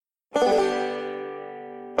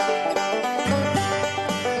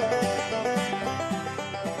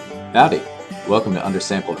Howdy. Welcome to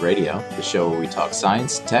Undersampled Radio, the show where we talk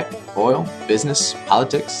science, tech, oil, business,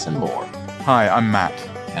 politics, and more. Hi, I'm Matt.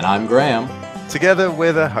 And I'm Graham. Together,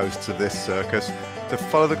 we're the hosts of this circus. To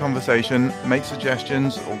follow the conversation, make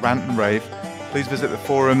suggestions, or rant and rave, please visit the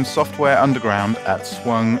forum Software Underground at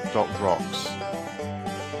swung.rocks.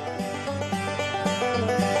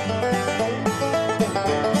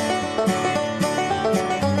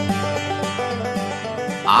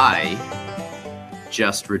 I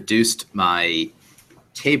just reduced my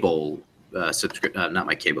cable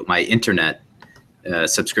my internet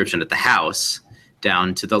subscription at the house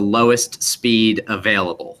down to the lowest speed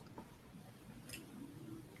available.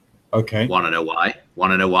 Okay. Want to know why?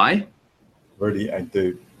 Really, I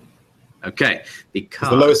do. Okay,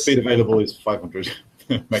 because the lowest speed available is 500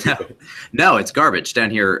 No, it's garbage. Down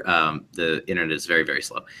here, the internet is very, very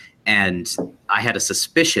slow. And I had a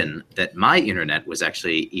suspicion that my internet was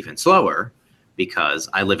actually even slower because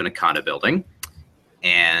I live in a condo building,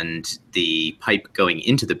 and the pipe going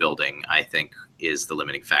into the building, I think, is the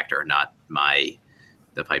limiting factor, not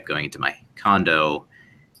the pipe going into my condo.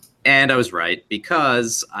 And I was right,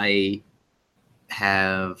 because I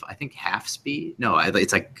have, I think, half speed. No,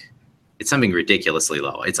 it's something ridiculously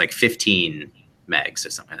low. It's like 15 megs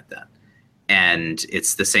or something like that. And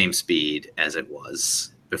it's the same speed as it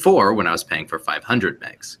was before when I was paying for 500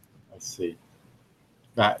 megs. I see.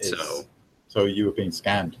 That is... So you were being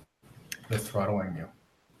scammed. They're throttling you.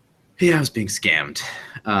 Yeah, I was being scammed.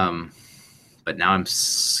 But now I'm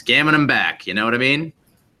scamming them back. You know what I mean?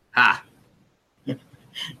 Ha!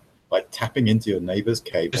 Like tapping into your neighbor's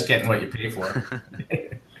cable. Just getting what you pay for.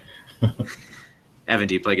 Evan,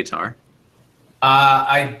 do you play guitar?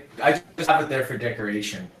 I just have it there for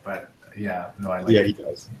decoration, but yeah, no, I like Yeah, it. he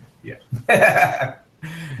does. Yeah.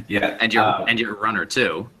 Yeah. And you're a runner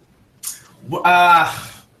too.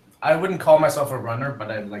 I wouldn't call myself a runner,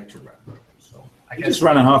 but I'd like to run. So I You just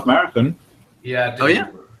ran a half marathon. Yeah. Oh, yeah?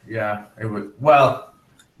 Yeah. It would. Well,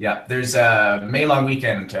 yeah. There's a May long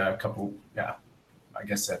weekend. I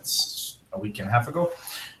guess that's a week and a half ago.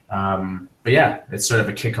 But yeah, it's sort of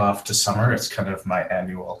a kickoff to summer. It's kind of my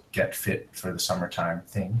annual get fit for the summertime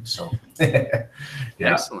thing. So yeah.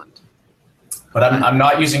 Excellent. But I'm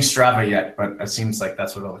not using Strava yet, but it seems like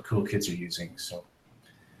that's what all the cool kids are using. So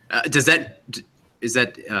Is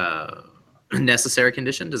that a necessary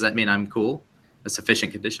condition? Does that mean I'm cool? A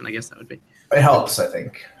sufficient condition, I guess that would be. it helps, I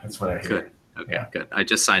think. That's what I hear. Good. Okay, Yeah. good. I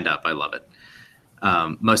just signed up. I love it.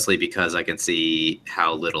 Mostly because I can see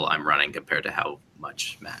how little I'm running compared to how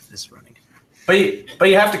much Matt is running. But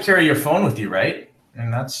you have to carry your phone with you, right?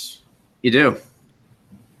 And that's... You do.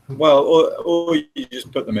 Well, or you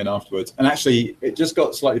just put them in afterwards. And actually, it just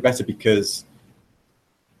got slightly better because,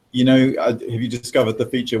 have you discovered the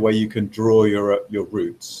feature where you can draw your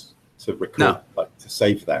routes to record, No. to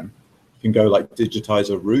save them? You can go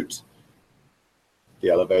digitize a route,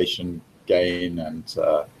 the elevation gain and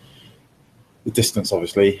the distance,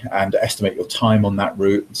 obviously, and estimate your time on that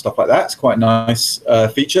route and stuff like that. It's quite a nice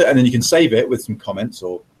feature. And then you can save it with some comments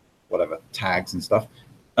or whatever, tags and stuff.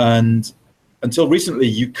 And until recently,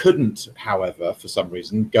 you couldn't, however, for some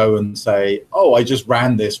reason, go and say, oh, I just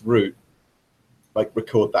ran this route,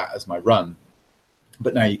 record that as my run.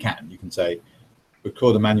 But now you can. You can say,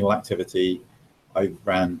 record a manual activity. I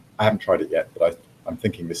haven't tried it yet, but I'm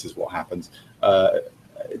thinking this is what happens. I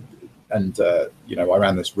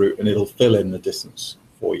ran this route, and it'll fill in the distance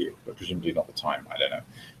for you, but presumably not the time. I don't know.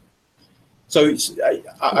 So,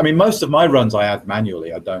 I mean, most of my runs I add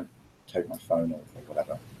manually. I don't take my phone or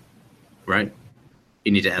whatever. Right.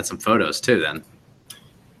 You need to add some photos too, then.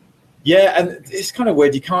 Yeah, and it's kind of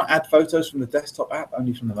weird. You can't add photos from the desktop app,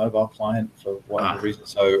 only from the mobile client for whatever reason.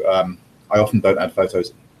 So I often don't add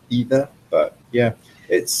photos either. But yeah,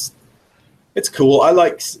 it's cool. I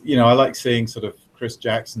like seeing sort of Chris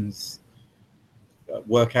Jackson's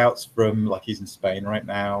workouts from he's in Spain right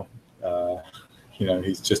now.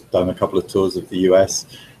 He's just done a couple of tours of the US,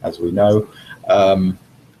 as we know.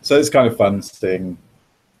 So it's kind of fun seeing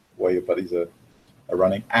where your buddies are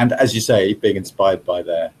running. And as you say, being inspired by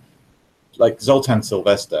their, Zoltan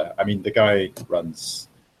Sylvester. I mean, the guy runs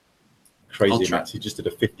crazy Ultra. amounts. He just did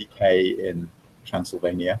a 50K in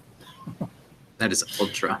Transylvania. That is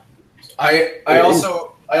ultra. I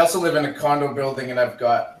also live in a condo building, and I've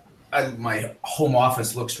got my home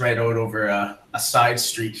office looks right out over a side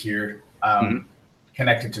street here,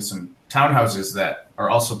 connected to some townhouses that are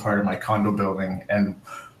also part of my condo building. And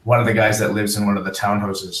one of the guys that lives in one of the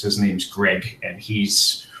townhouses, his name's Greg, and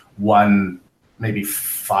he's won maybe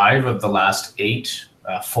 5 of the last 8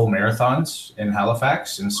 full marathons in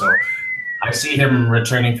Halifax. And so I see him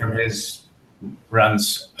returning from his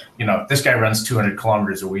runs, this guy runs 200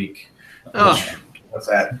 kilometers a week. Oh. What's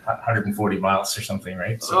that? 140 miles or something,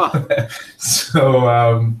 right? So,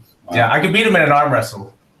 I could beat him in an arm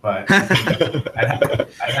wrestle, but I'd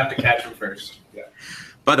have to catch him first. Yeah.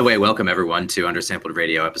 By the way, welcome everyone to Undersampled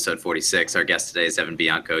Radio, episode 46. Our guest today is Evan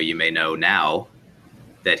Bianco. You may know now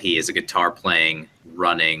that he is a guitar-playing,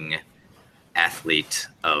 running athlete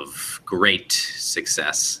of great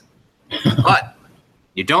success. But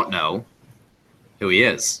you don't know who he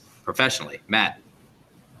is professionally. Matt,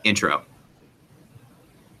 intro.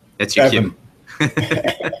 That's your cue.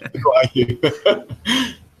 Who are you?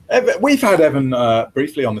 We've had Evan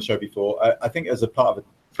briefly on the show before. I think as a part of a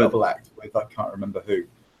double act with, I can't remember who.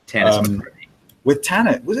 Tanis. With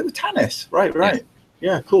Tanis. Was it with Tanis? Right.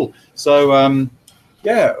 Yeah, cool. So,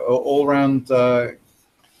 all-round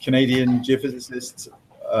Canadian geophysicist,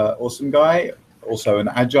 awesome guy. Also an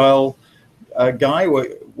agile guy,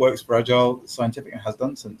 works for Agile Scientific and has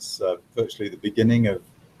done since virtually the beginning of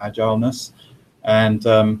agileness, and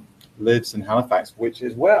lives in Halifax, which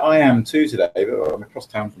is where I am too today, but I'm across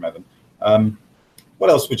town from Evan. What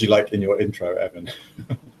else would you like in your intro, Evan?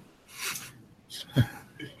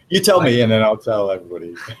 You tell me, and then I'll tell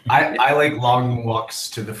everybody. I like long walks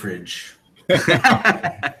to the fridge.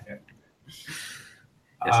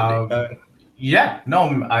 I'm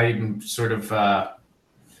sort of,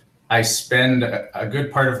 I spend a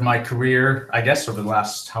good part of my career, I guess, over the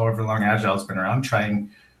last however long Agile's been around, trying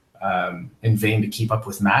in vain to keep up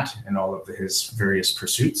with Matt and all of his various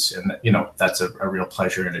pursuits. And, that's a real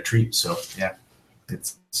pleasure and a treat. So,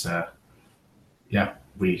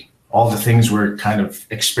 all the things we're kind of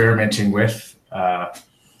experimenting with,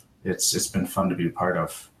 it's been fun to be a part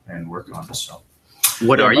of and work on. So,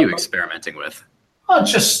 what are you experimenting with?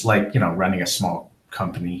 Just like, running a small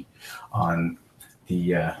company on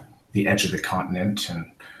the edge of the continent and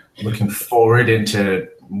looking forward into,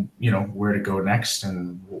 where to go next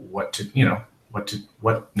and what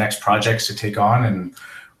next projects to take on and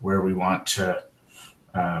where we want to,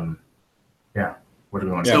 what do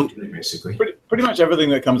we want to do basically? Pretty much everything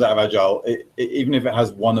that comes out of Agile, even if it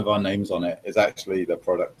has one of our names on it, is actually the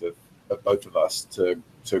product of both of us to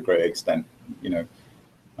a great extent.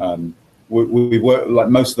 We work, like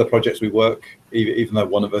most of the projects we work, even though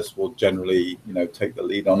one of us will generally, take the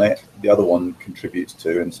lead on it, the other one contributes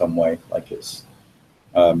to in some way. Like it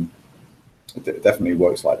definitely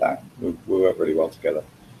works like that. We work really well together.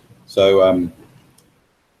 So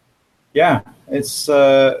it's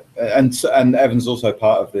and Evan's also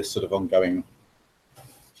part of this sort of ongoing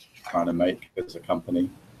kind of make as a company.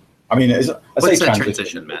 I mean, what's that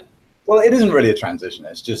transition, Matt? Well, it isn't really a transition.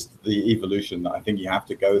 It's just the evolution that I think you have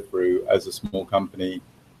to go through as a small company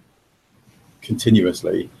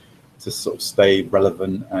continuously to sort of stay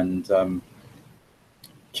relevant and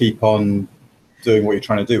keep on doing what you're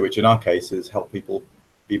trying to do, which in our case is help people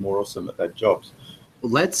be more awesome at their jobs.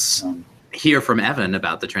 Let's hear from Evan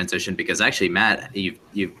about the transition, because actually, Matt, you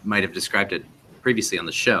might have described it previously on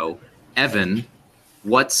the show. Evan,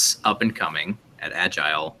 what's up and coming at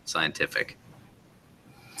Agile Scientific?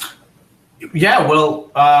 Yeah, well,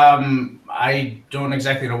 I don't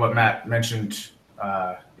exactly know what Matt mentioned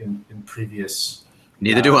in previous.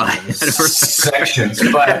 Neither do I. Sections,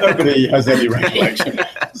 but nobody has any recollection.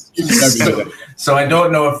 So I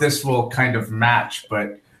don't know if this will kind of match,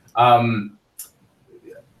 but so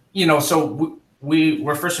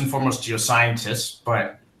we're first and foremost geoscientists,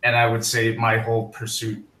 and I would say my whole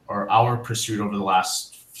pursuit, or our pursuit over the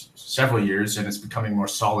last several years, and it's becoming more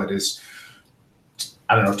solid, is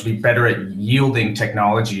to be better at yielding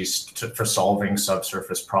technologies for solving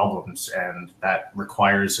subsurface problems. And that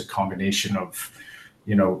requires a combination of,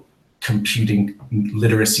 computing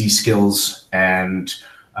literacy skills and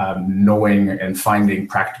knowing and finding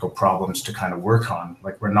practical problems to kind of work on.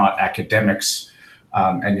 Like, we're not academics,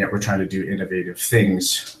 and yet we're trying to do innovative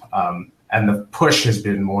things. And the push has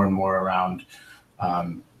been more and more around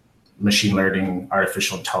machine learning,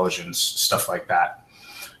 artificial intelligence, stuff like that.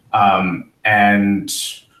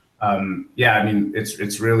 It's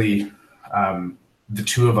really the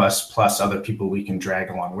two of us plus other people we can drag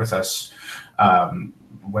along with us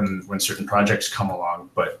when certain projects come along.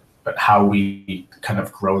 But how we kind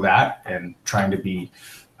of grow that and trying to be,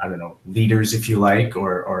 leaders, if you like,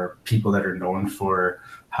 or people that are known for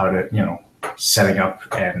how to, setting up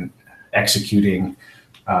and executing,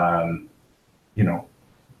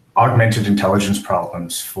 augmented intelligence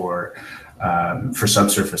problems for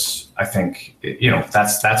subsurface. I think,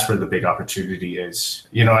 that's where the big opportunity is,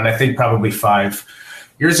 and I think probably 5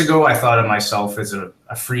 years ago, I thought of myself as a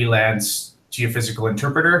freelance geophysical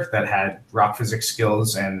interpreter that had rock physics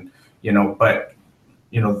skills, and, but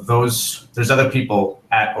there's other people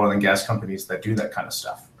at oil and gas companies that do that kind of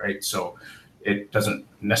stuff, right? So it doesn't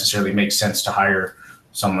necessarily make sense to hire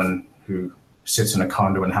someone who sits in a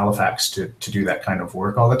condo in Halifax to do that kind of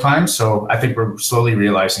work all the time. So I think we're slowly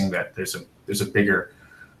realizing that there's a bigger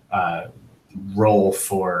role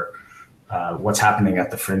for what's happening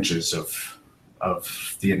at the fringes of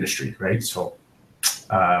the industry, right? So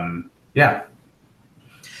yeah.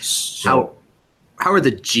 So, how are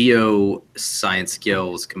the geoscience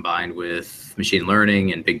skills combined with machine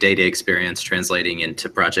learning and big data experience translating into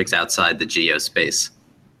projects outside the geospace?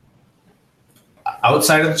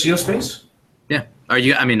 Outside of the geospace? Yeah. Are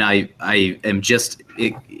you? I mean, I am just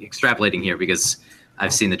extrapolating here because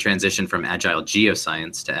I've seen the transition from agile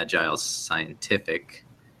geoscience to agile scientific.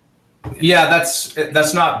 Yeah,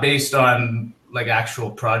 that's not based on like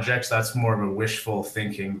actual projects. That's more of a wishful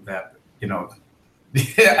thinking that,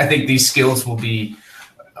 I think these skills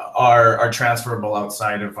are transferable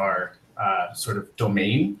outside of our sort of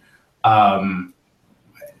domain. And,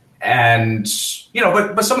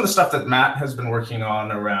 but some of the stuff that Matt has been working on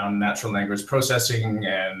around natural language processing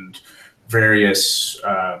and various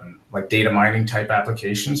like data mining type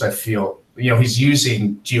applications, I feel, he's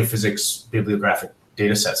using geophysics bibliographic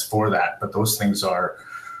data sets for that, but those things are,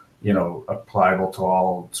 applicable to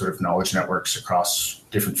all sort of knowledge networks across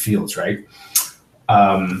different fields, right?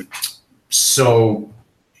 So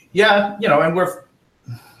yeah, and we're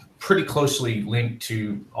pretty closely linked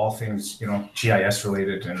to all things, GIS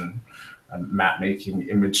related and map making,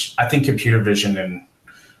 image. I think computer vision and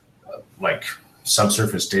like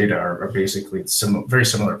subsurface data are basically very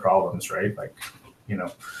similar problems, right? Like,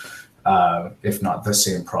 if not the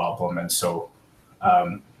same problem. And so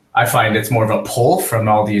I find it's more of a pull from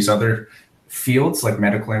all these other fields like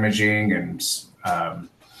medical imaging and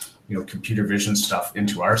computer vision stuff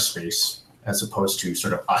into our space, as opposed to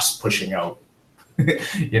sort of us pushing out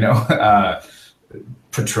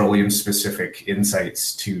petroleum specific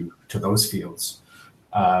insights to those fields.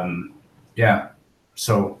 Yeah.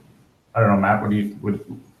 So I don't know, Matt,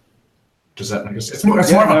 does that make sense? It's more of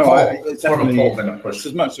a pull. It's more of a pull than a push. It's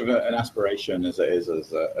as much of an aspiration as it is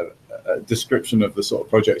as a description of the sort of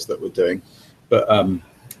projects that we're doing. But,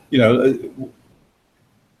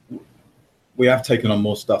 we have taken on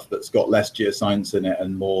more stuff that's got less geoscience in it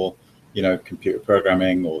and more, computer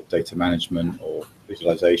programming or data management or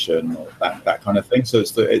visualization or that kind of thing. So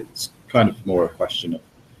it's kind of more a question of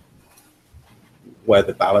where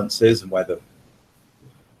the balance is and where the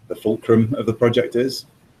fulcrum of the project is.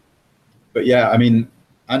 But yeah, I mean,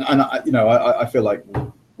 and I feel like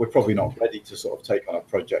we're probably not ready to sort of take on a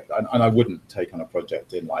project, and I wouldn't take on a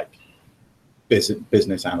project in like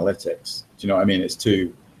business analytics. Do you know what I mean? It's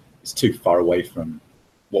too far away from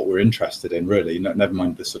what we're interested in, really. Never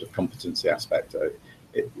mind the sort of competency aspect.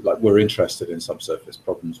 Like we're interested in subsurface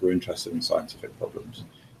problems. We're interested in scientific problems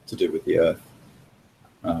to do with the Earth.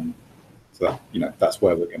 So that, that's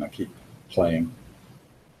where we're going to keep playing.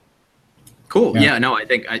 Cool. Yeah. No, I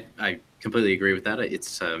think I completely agree with that.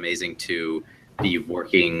 It's amazing to be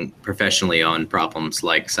working professionally on problems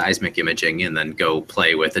like seismic imaging and then go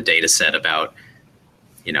play with a data set about,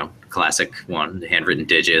 classic handwritten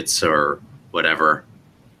digits or whatever.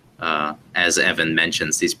 As Evan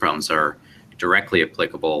mentions, these problems are directly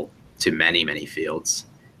applicable to many, many fields.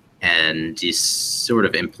 And you sort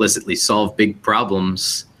of implicitly solve big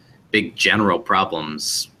problems, big general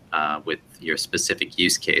problems with your specific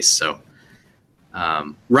use case. So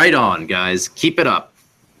right on, guys. Keep it up.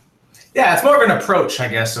 Yeah, it's more of an approach, I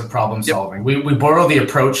guess, of problem solving. We borrow the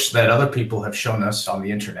approach that other people have shown us on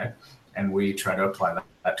the internet, and we try to apply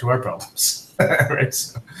that to our problems. Right?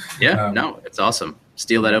 So, no, it's awesome.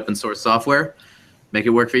 Steal that open source software, make it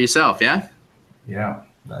work for yourself, yeah? Yeah,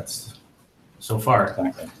 that's so far.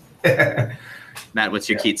 Matt, what's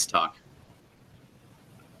your Keats talk?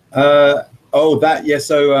 So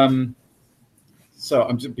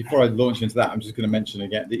I'm just, before I launch into that, I'm just going to mention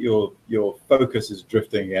again that your focus is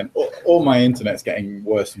drifting again. All my internet's getting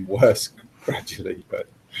worse and worse gradually, but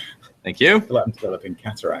thank you. I feel like I'm developing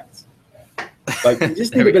cataracts. Like you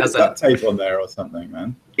just need a bit of duct tape on there or something,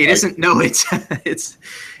 man. It isn't. No, it's.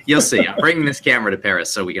 You'll see. I'm bringing this camera to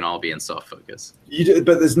Paris so we can all be in soft focus.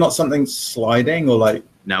 But there's not something sliding or like.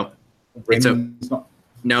 No. Not.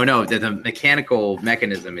 No. The mechanical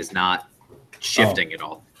mechanism is not shifting at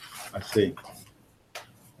all. I see.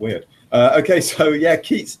 Weird. Okay, so yeah,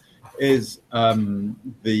 Keats is I don't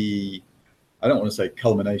want to say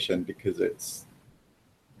culmination because it's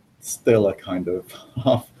still a kind of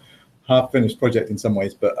half finished project in some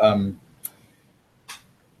ways, but one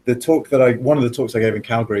of the talks I gave in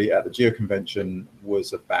Calgary at the Geo Convention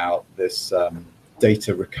was about this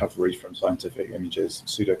data recovery from scientific images,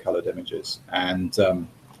 pseudo-colored images. And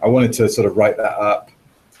I wanted to sort of write that up,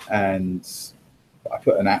 and I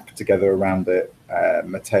put an app together around it.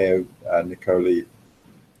 Matteo Nicoli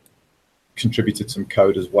contributed some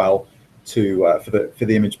code as well to for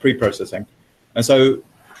the image pre-processing. And so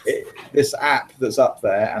this app that's up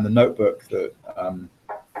there and the notebook that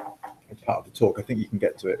is part of the talk, I think you can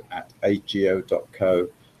get to it at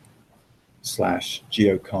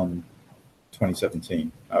ageo.co/geocon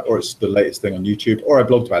 2017, or it's the latest thing on YouTube, or I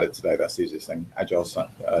blogged about it today. That's the easiest thing,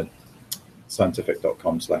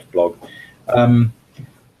 agilescientific.com/blog.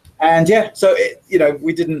 And yeah, so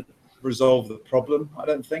we didn't resolve the problem, I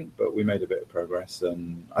don't think, but we made a bit of progress.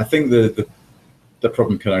 And I think the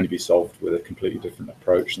problem can only be solved with a completely different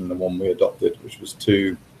approach than the one we adopted, which was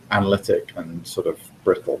too analytic and sort of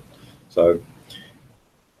brittle. So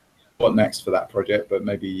what next for that project? But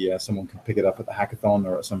maybe someone can pick it up at the hackathon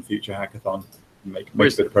or at some future hackathon and make a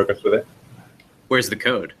bit of progress with it. Where's the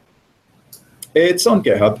code? It's on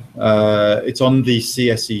GitHub. It's on the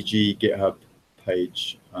CSCG GitHub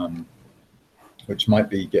page, which might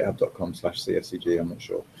be github.com/CSCG, I'm not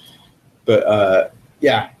sure. But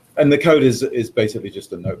yeah, and the code is basically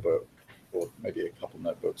just a notebook, or maybe a couple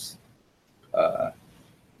notebooks that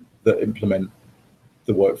implement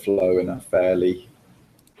the workflow in a fairly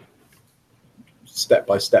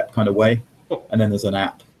step-by-step kind of way. And then there's an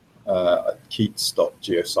app,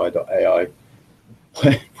 keats.geosci.ai,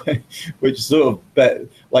 which sort of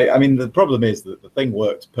the problem is that the thing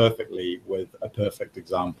works perfectly with a perfect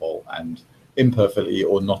example and imperfectly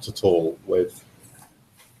or not at all with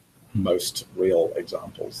most real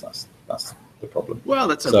examples. That's the problem. Well,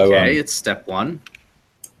 that's okay. It's step one.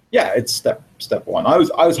 Yeah, it's step one. I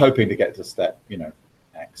was hoping to get to step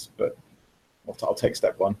X, but I'll take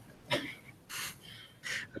step one.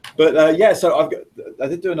 But yeah, so I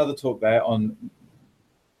did do another talk there on.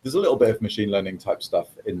 There's a little bit of machine learning type stuff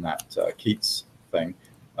in that Keats thing,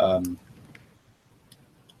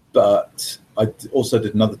 but I also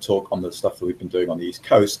did another talk on the stuff that we've been doing on the East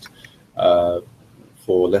Coast for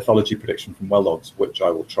lithology prediction from well logs, which I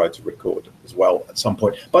will try to record as well at some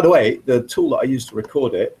point. By the way, the tool that I used to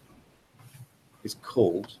record it is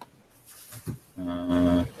called.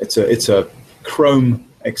 It's a Chrome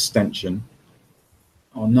extension.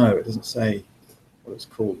 Oh no, it doesn't say what it's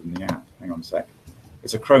called in the app. Hang on a sec.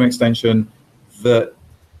 It's a Chrome extension that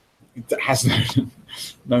has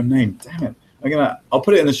no name. Damn it! I'll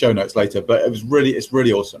put it in the show notes later. But it's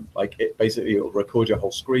really awesome. Like it basically will record your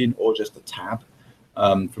whole screen or just a tab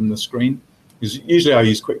from the screen. Because usually I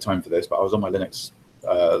use QuickTime for this, but I was on my Linux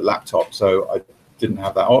laptop, so I didn't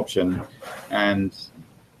have that option. And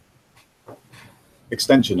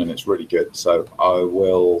extension, and it's really good. So I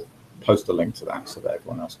will post a link to that so that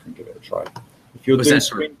everyone else can give it a try. If you're doing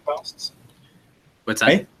screencasts. What's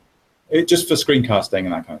that? Just for screencasting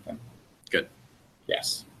and that kind of thing. Good.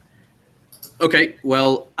 Yes. Okay.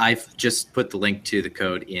 Well, I've just put the link to the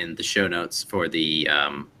code in the show notes for the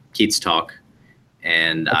Keats talk,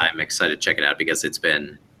 and okay. I'm excited to check it out because it's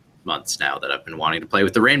been months now that I've been wanting to play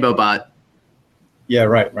with the Rainbow Bot. Yeah.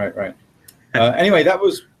 Right. Anyway, that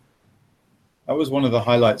was one of the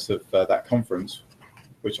highlights of that conference,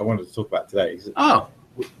 which I wanted to talk about today. Oh.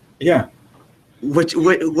 Yeah.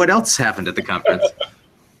 What else happened at the conference?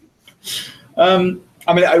 I mean,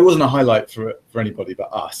 it wasn't a highlight for anybody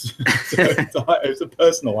but us. So it was a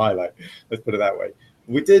personal highlight. Let's put it that way.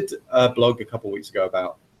 We did a blog a couple of weeks ago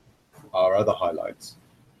about our other highlights.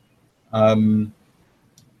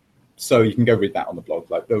 So you can go read that on the blog.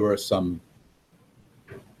 Like there were some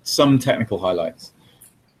technical highlights,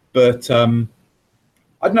 but I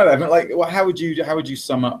don't know, Evan. Like, how would you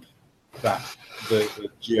sum up that? The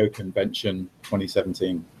Geo Convention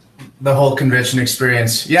 2017. The whole convention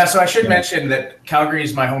experience. Yeah, so I should mention that Calgary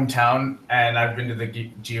is my hometown, and I've been to the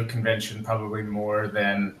Geo Convention probably more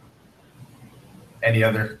than any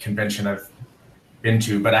other convention I've been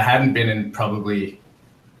to, but I hadn't been in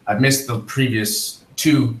I've missed the previous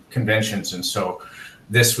two conventions, and so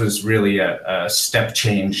this was really a step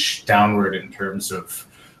change downward in terms of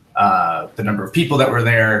the number of people that were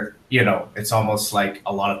there. It's almost like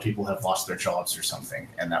a lot of people have lost their jobs or something,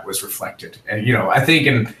 and that was reflected. And I think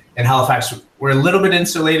in Halifax we're a little bit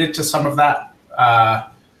insulated to some of that. The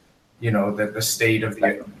state of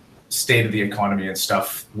the economy and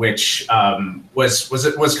stuff, which was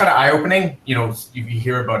kind of eye opening. You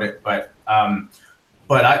hear about it, but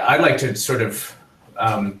I'd like to sort of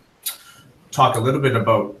talk a little bit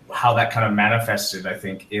about how that kind of manifested. I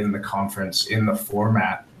think in the conference, in the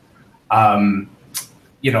format. And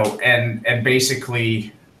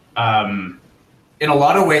basically, in a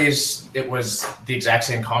lot of ways, it was the exact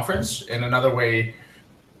same conference. In another way,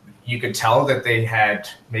 you could tell that they had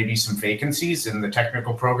maybe some vacancies in the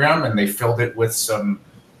technical program, and they filled it with some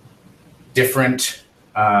different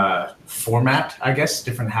format, I guess,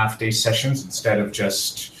 different half-day sessions instead of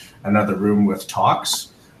just another room with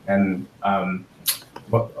talks. And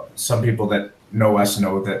some people that know us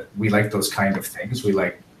know that we like those kind of things. We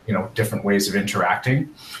like, different ways of interacting.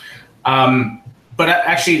 But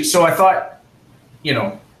actually, so I thought,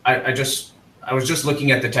 I was just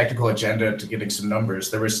looking at the technical agenda to getting some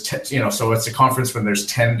numbers. There was, so it's a conference when there's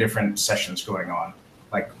 10 different sessions going on,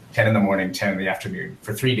 like 10 in the morning, 10 in the afternoon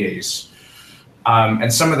for 3 days.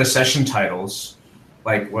 And some of the session titles,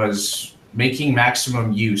 like, was making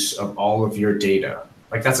maximum use of all of your data.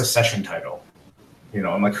 Like, that's a session title.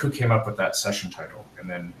 I'm like, who came up with that session title? And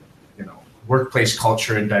then, workplace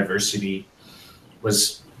culture and diversity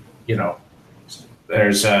was,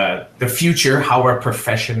 there's the future, how our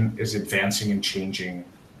profession is advancing and changing,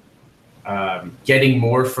 getting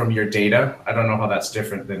more from your data. I don't know how that's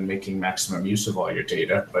different than making maximum use of all your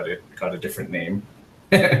data, but it got a different name.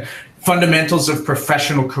 Fundamentals of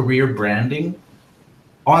professional career branding,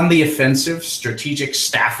 on the offensive, strategic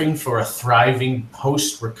staffing for a thriving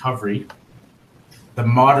post-recovery, the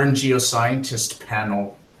modern geoscientist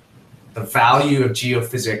panel, the value of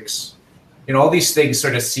geophysics. All these things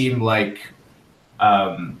sort of seem like,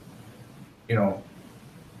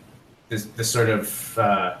 this sort of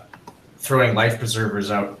throwing life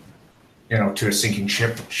preservers out, to a sinking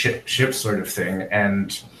ship sort of thing.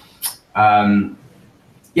 And so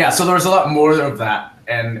there was a lot more of that.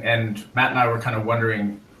 And Matt and I were kind of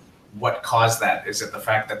wondering what caused that. Is it the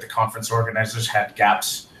fact that the conference organizers had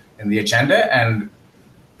gaps in the agenda and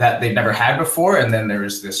that they'd never had before? And then there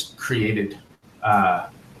was this created,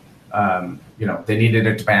 they needed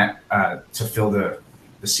a demand to fill the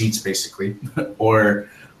seats, basically. Or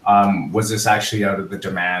was this actually out of the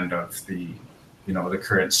demand of the, the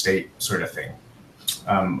current state sort of thing?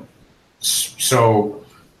 I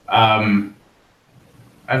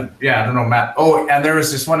don't know, Matt. Oh, and there was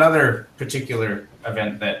this one other particular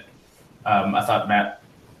event that I thought Matt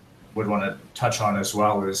would want to touch on as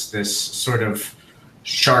well, is this sort of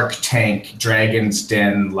Shark Tank, Dragon's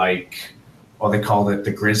Den, like, well, they called it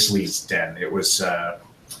the Grizzlies Den. It was a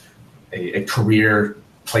career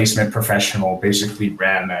placement professional basically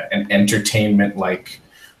ran an entertainment, like,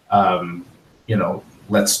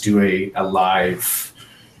 let's do a live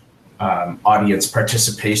audience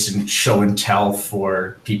participation show and tell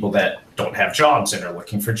for people that don't have jobs and are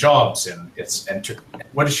looking for jobs. And it's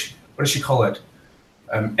what does she call it?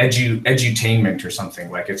 Edutainment or something,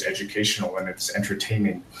 like it's educational and it's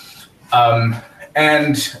entertaining.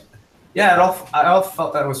 And yeah, I all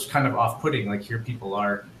felt that was kind of off-putting. Like, here people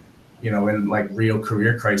are, in like real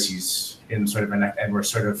career crises in sort of and we're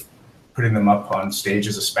sort of putting them up on stage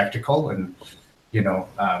as a spectacle, and in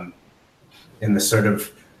the sort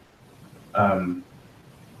of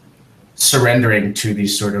surrendering to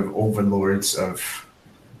these sort of overlords of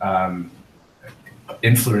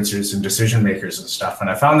influencers and decision makers and stuff. And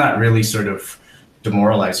I found that really sort of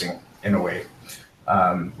demoralizing in a way.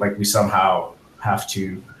 Like, we somehow have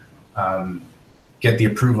to get the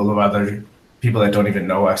approval of other people that don't even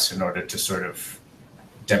know us in order to sort of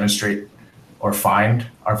demonstrate or find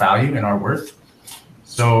our value and our worth.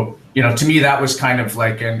 So, to me, that was kind of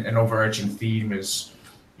like an overarching theme is,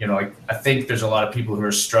 like, I think there's a lot of people who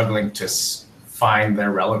are struggling to find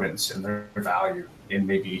their relevance and their value in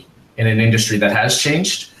maybe in an industry that has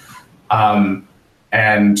changed. And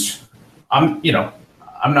I'm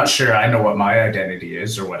not sure I know what my identity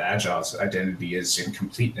is or what Agile's identity is in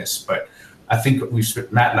completeness, but I think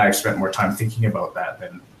Matt and I have spent more time thinking about that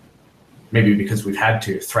than maybe because we've had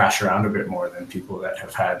to thrash around a bit more than people that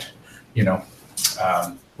have had,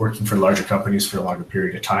 working for larger companies for a longer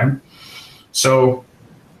period of time. So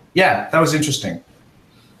yeah, that was interesting.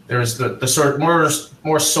 There's the sort of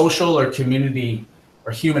more social or community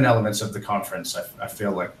or human elements of the conference. I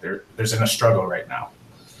feel like there's in a struggle right now.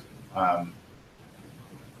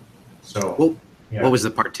 What was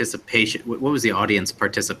the participation? What was the audience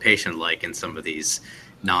participation like in some of these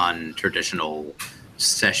non-traditional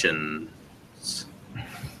sessions?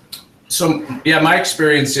 So yeah, my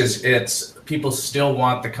experience is it's people still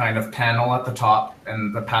want the kind of panel at the top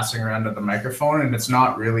and the passing around of the microphone, and it's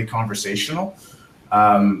not really conversational.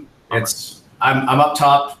 It's I'm up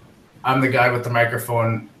top, I'm the guy with the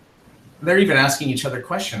microphone. They're even asking each other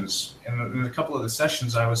questions. And in a couple of the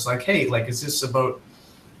sessions, I was like, hey, like, is this about?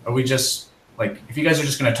 Are we just like, if you guys are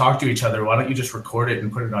just going to talk to each other, why don't you just record it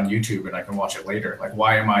and put it on YouTube and I can watch it later? Like,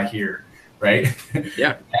 why am I here? Right.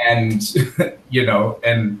 Yeah. And,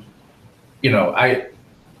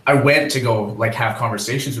 I went to go like have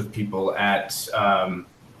conversations with people at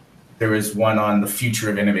there was one on the future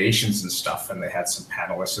of innovations and stuff, and they had some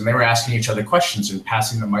panelists and they were asking each other questions and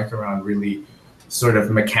passing the mic around really sort of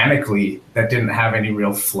mechanically that didn't have any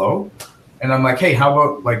real flow. And I'm like, hey, how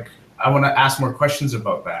about like, I want to ask more questions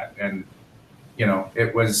about that. And,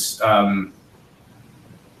 it was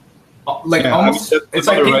almost, it's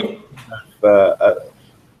like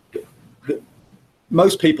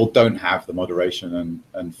most people don't have the moderation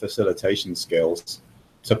and facilitation skills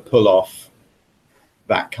to pull off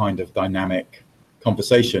that kind of dynamic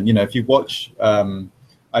conversation. If you watch, I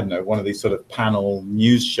don't know, one of these sort of panel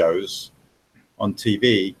news shows on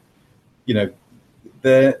TV,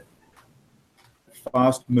 they're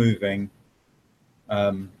fast moving.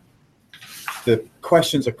 The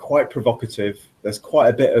questions are quite provocative. There's quite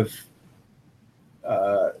a bit of,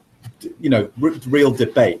 real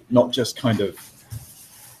debate, not just kind of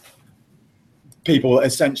people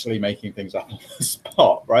essentially making things up on the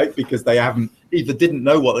spot, right? Because they either didn't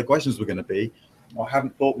know what the questions were going to be or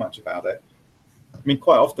haven't thought much about it. I mean,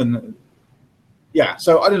 quite often, yeah.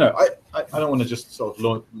 So I don't know. I don't want to just sort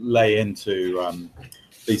of lay into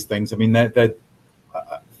these things. I mean, they're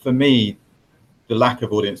for me, the lack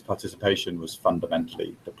of audience participation was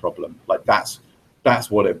fundamentally the problem. Like that's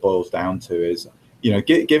what it boils down to is,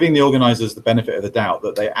 giving the organizers the benefit of the doubt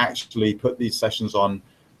that they actually put these sessions on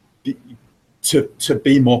to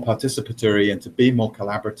be more participatory and to be more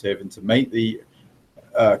collaborative and to make the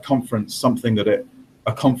conference something that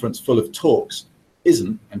a conference full of talks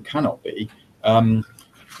isn't and cannot be.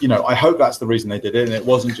 I hope that's the reason they did it, and it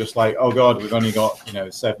wasn't just like, oh God, we've only got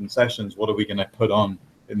 7 sessions. What are we going to put on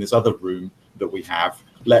in this other room that we have?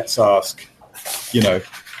 Let's ask,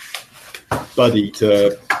 Buddy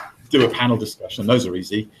to do a panel discussion. Those are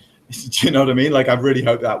easy. Do you know what I mean? Like, I really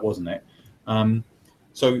hope that wasn't it.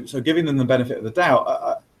 So giving them the benefit of the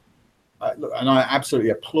doubt, look, and I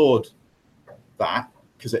absolutely applaud that,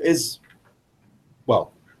 because it is,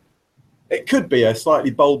 well, it could be a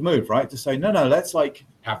slightly bold move, right? To say, no, let's like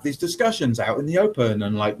have these discussions out in the open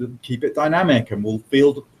and like keep it dynamic, and we'll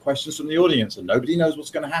field questions from the audience and nobody knows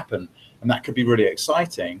what's going to happen. And that could be really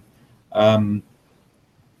exciting.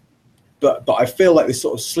 But I feel like they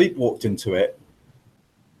sort of sleepwalked into it,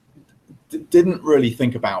 didn't really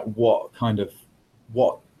think about what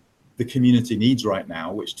the community needs right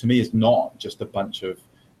now, which to me is not just a bunch of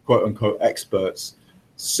quote unquote experts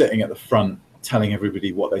sitting at the front telling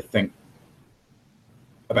everybody what they think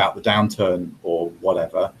about the downturn or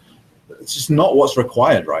whatever. It's just not what's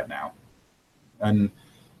required right now. And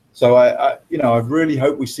so I really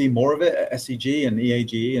hope we see more of it at SEG and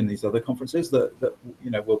EAGE and these other conferences that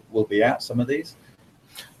we'll be at some of these.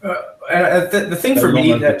 The thing for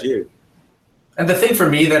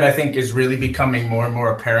me that I think is really becoming more and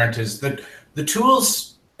more apparent is that the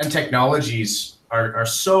tools and technologies are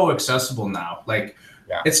so accessible now. Like,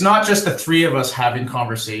 It's not just the 3 of us having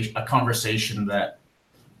a conversation that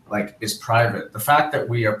like is private. The fact that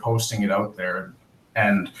we are posting it out there,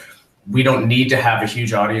 and we don't need to have a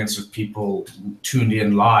huge audience of people tuned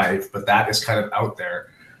in live, but that is kind of out there.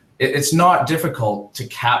 It's not difficult to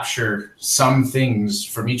capture some things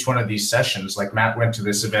from each one of these sessions. Like Matt went to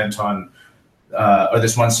this event on, or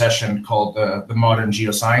this one session called the Modern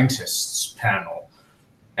Geoscientists panel.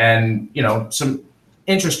 And, some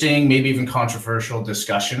interesting, maybe even controversial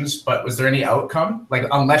discussions, but was there any outcome? Like,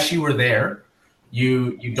 unless you were there,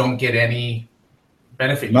 you don't get any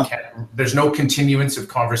benefit. There's no continuance of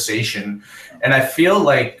conversation. And I feel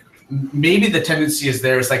like maybe the tendency is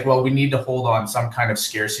there is like, well, we need to hold on some kind of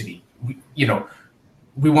scarcity.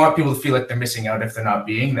 We want people to feel like they're missing out if they're not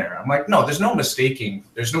being there. I'm like, no, there's no mistaking.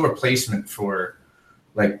 There's no replacement for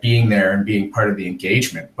like being there and being part of the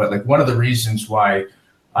engagement. But like one of the reasons why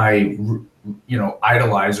I,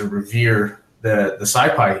 idolize or revere the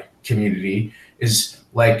SciPy community is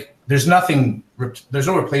like, there's no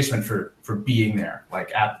replacement for being there,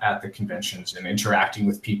 like at the conventions and interacting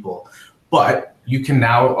with people. But you can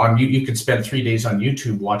now you could spend 3 days on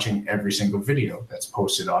YouTube watching every single video that's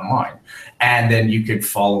posted online. And then you could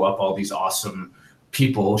follow up all these awesome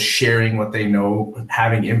people sharing what they know,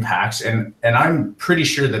 having impacts. And I'm pretty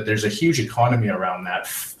sure that there's a huge economy around that,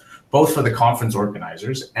 both for the conference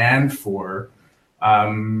organizers and for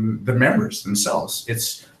the members themselves.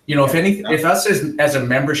 It's, if us as a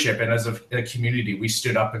membership and as a community, we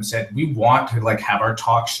stood up and said, we want to like have our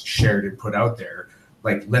talks shared and put out there,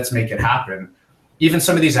 like, let's make it happen. Even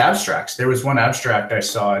some of these abstracts, there was one abstract I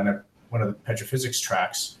saw in one of the petrophysics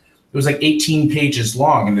tracks. It was like 18 pages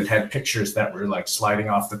long, and it had pictures that were like sliding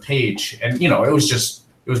off the page. And, it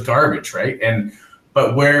was garbage, right?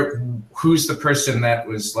 But who's the person that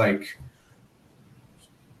was like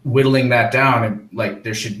whittling that down, and like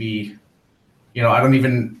there should be, I don't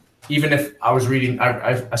even if I was reading,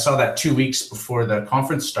 I saw that 2 weeks before the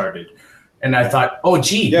conference started, and I thought, oh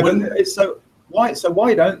gee, yeah, but it's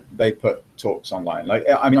why don't they put talks online? Like,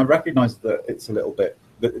 I mean, I recognize that it's a little bit,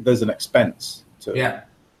 there's an expense to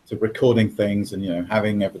recording things and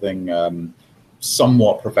having everything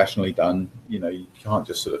somewhat professionally done. You can't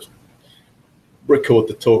just sort of record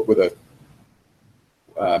the talk with a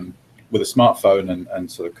smartphone and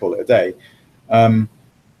sort of call it a day.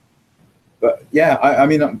 But yeah, I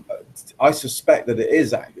mean, I suspect that it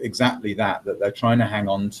is exactly that they're trying to hang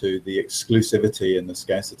on to the exclusivity and the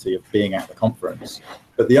scarcity of being at the conference.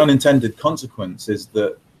 But the unintended consequence is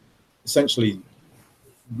that essentially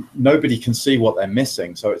nobody can see what they're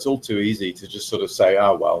missing. So it's all too easy to just sort of say,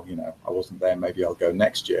 oh, well, I wasn't there, maybe I'll go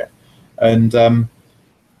next year. And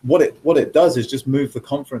what it does is just move the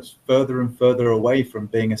conference further and further away from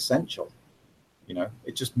being essential.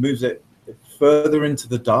 It just moves it further into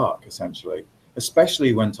the dark, essentially,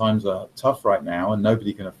 especially when times are tough right now and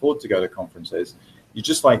nobody can afford to go to conferences. You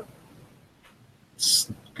just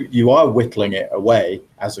you are whittling it away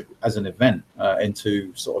as an event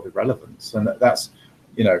into sort of irrelevance. And that's,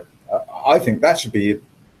 I think that should be,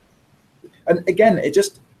 and again, it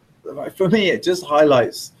just, for me, it just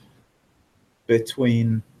highlights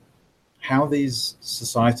between how these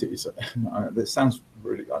societies, it sounds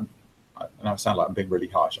really, and I sound like I'm being really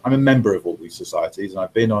harsh. I'm a member of all these societies, and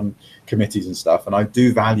I've been on committees and stuff, and I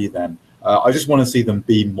do value them. I just want to see them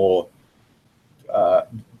be more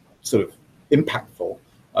sort of impactful.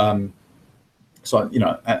 So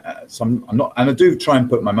I'm not, and I do try and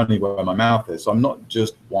put my money where my mouth is. So I'm not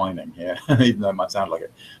just whining here, even though it might sound like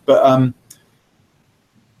it. But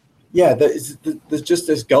yeah, there's just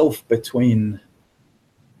this gulf between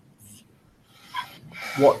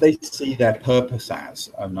what they see their purpose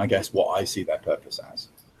as, and I guess what I see their purpose as.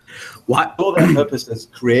 What all their purpose is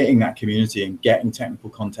creating that community and getting technical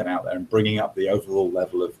content out there and bringing up the overall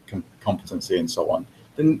level of competency and so on.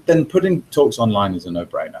 Then putting talks online is a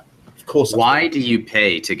no-brainer. Of course. Why do you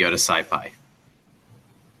pay to go to SciPy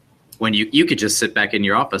when you could just sit back in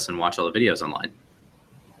your office and watch all the videos online?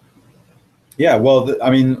 Yeah, well, I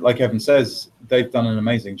mean, like Evan says, they've done an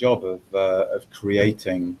amazing job of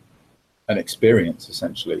creating an experience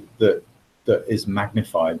essentially that is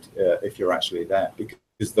magnified if you're actually there,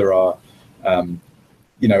 because there are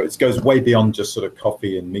it goes way beyond just sort of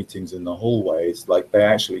coffee and meetings in the hallways. Like, they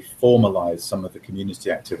actually formalize some of the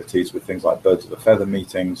community activities with things like birds of a feather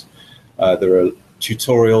meetings. There are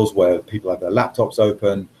tutorials where people have their laptops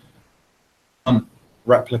open,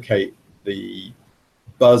 replicate the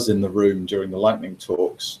buzz in the room during the lightning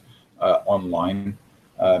talks online.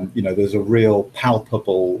 There's a real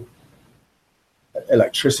palpable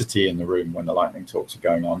electricity in the room when the lightning talks are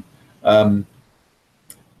going on.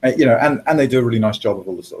 And they do a really nice job of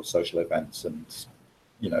all the sort of social events and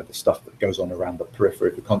the stuff that goes on around the periphery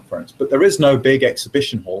of the conference. But there is no big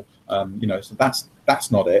exhibition hall, so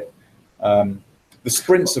that's not it. The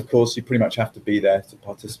sprints, of course, you pretty much have to be there to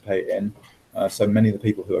participate in. So many of the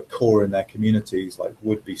people who are core in their communities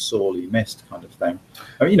would be sorely missed, kind of thing.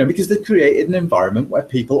 Because they've created an environment where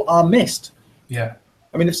people are missed. Yeah.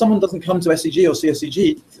 I mean, if someone doesn't come to SEG or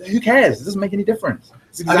CSCG, who cares? It doesn't make any difference.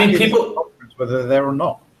 It's exactly people, whether they're there or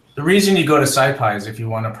not. The reason you go to SciPy is if you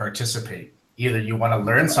want to participate. Either you want to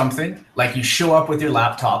learn something, like you show up with your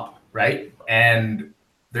laptop, right? And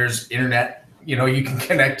there's internet, you can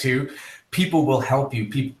connect to. People will help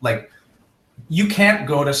you. You can't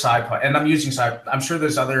go to SciPy, and I'm using SciPy. I'm sure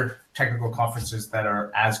there's other technical conferences that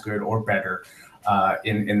are as good or better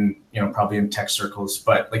in probably in tech circles,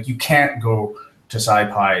 but you can't go to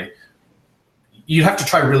SciPy. You have to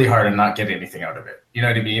try really hard and not get anything out of it. You know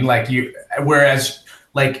what I mean? Whereas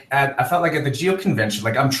I felt like at the Geo convention,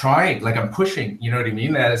 I'm trying, I'm pushing, you know what I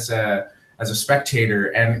mean? As a spectator,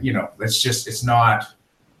 and it's not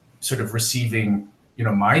sort of receiving,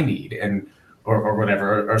 my need or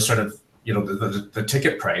whatever, or sort of, the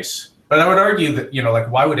ticket price. But I would argue that,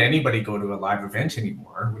 why would anybody go to a live event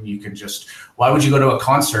anymore when you can why would you go to a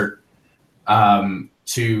concert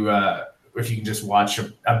if you can just watch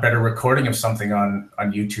a better recording of something on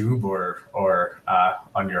YouTube or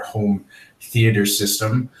on your home theater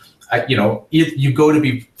system? You go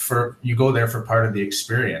there for part of the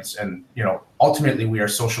experience, and ultimately we are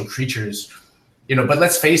social creatures. But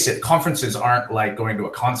let's face it, conferences aren't like going to a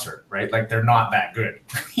concert, right? They're not that good.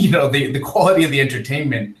 The quality of the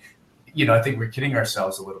entertainment, I think we're kidding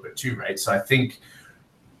ourselves a little bit too, right? So I think,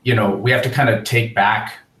 we have to kind of take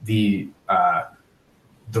back the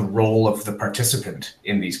the role of the participant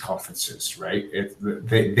in these conferences, right?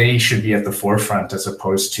 They should be at the forefront as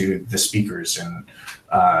opposed to the speakers and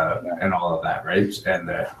all of that, right? And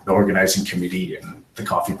the organizing committee and the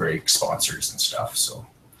coffee break sponsors and stuff. So,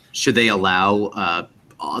 should they allow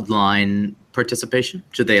online participation?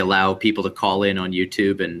 Should they allow people to call in on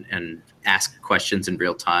YouTube and ask questions in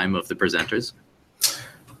real time of the presenters?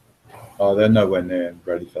 Oh, they're nowhere near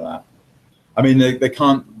ready for that. I mean, they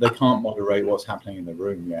can't moderate what's happening in the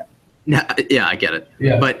room yet. No, yeah, I get it.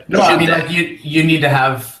 Yeah, but no, I mean, like you need to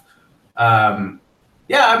have.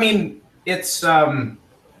 Yeah, I mean, it's. Yeah,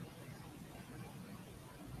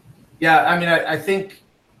 I mean, I think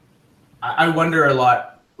I wonder a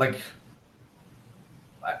lot. Like,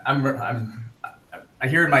 I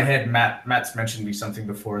hear in my head, Matt's mentioned me something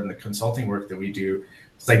before in the consulting work that we do.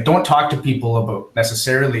 It's like, don't talk to people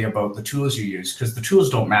necessarily about the tools you use, because the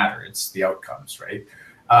tools don't matter. It's the outcomes, right?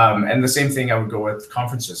 And the same thing I would go with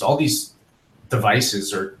conferences. All these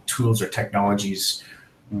devices or tools or technologies,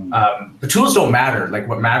 the tools don't matter. Like,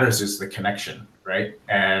 what matters is the connection, right?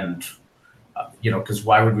 And because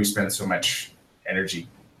why would we spend so much energy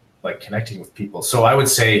like connecting with people? So I would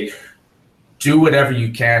say, do whatever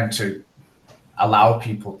you can to allow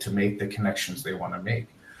people to make the connections they want to make.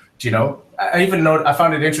 I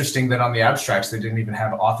found it interesting that on the abstracts, they didn't even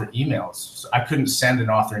have author emails. So I couldn't send an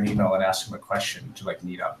author an email and ask them a question to like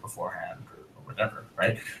meet up beforehand or whatever,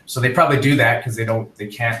 right? So they probably do that because they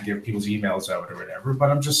can't give people's emails out or whatever.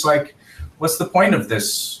 But I'm just like, what's the point of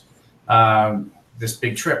this this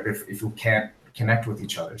big trip if you can't connect with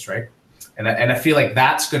each other, right? And I feel like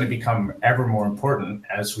that's going to become ever more important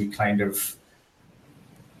as we kind of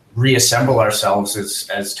reassemble ourselves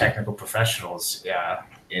as technical professionals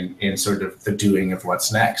in sort of the doing of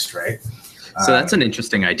what's next, right? So that's an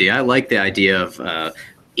interesting idea. I like the idea of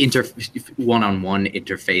one-on-one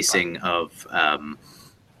interfacing of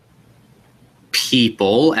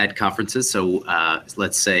people at conferences. So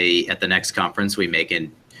let's say at the next conference, we make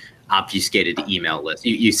an obfuscated email list.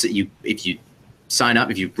 If you sign up,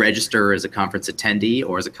 if you register as a conference attendee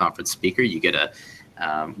or as a conference speaker, you get a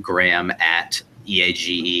Graham at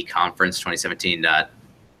EAGE conference 2017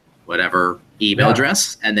 whatever email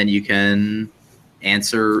address, and then you can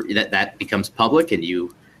answer that becomes public, and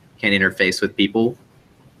you can interface with people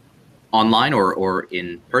online or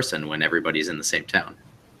in person when everybody's in the same town.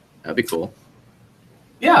 That'd be cool.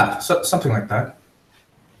 Yeah, something like that.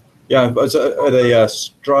 Yeah, I was at a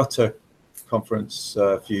Strata conference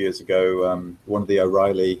a few years ago, one of the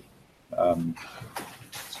O'Reilly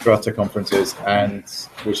Strata conferences, and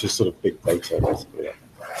which is sort of big data, basically.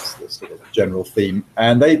 That's the sort of general theme.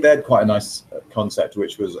 And they had quite a nice concept,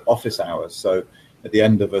 which was office hours. So at the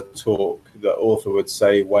end of a talk, the author would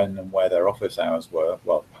say when and where their office hours were.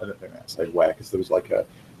 Well, I don't think I'd say where, because there was like a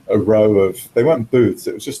row of, they weren't booths,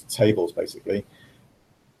 it was just tables, basically.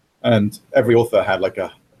 And every author had like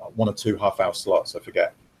a 1 or 2 half-hour slots, I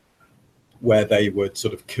forget, where they would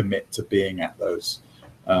sort of commit to being at those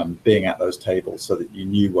tables, so that you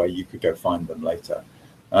knew where you could go find them later.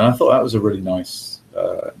 And I thought that was a really nice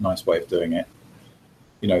way of doing it.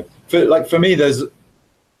 For me, there's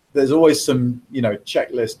always some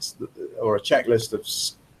checklists or a checklist of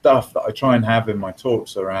stuff that I try and have in my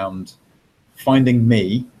talks around finding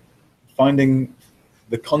me, finding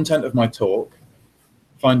the content of my talk,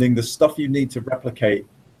 finding the stuff you need to replicate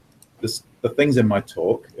the things in my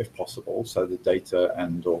talk, if possible, so the data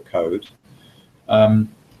and or code, and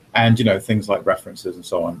things like references and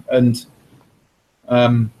so on, and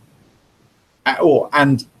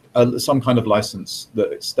some kind of license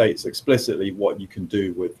that states explicitly what you can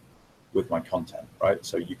do with my content, right?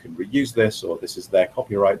 So you can reuse this, or this is their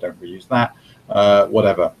copyright, don't reuse that,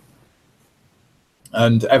 whatever.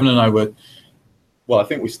 And Evan and I were, well, I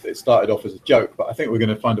think it started off as a joke, but I think we're going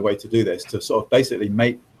to find a way to do this, to sort of basically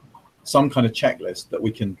make some kind of checklist that we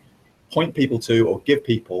can point people to, or give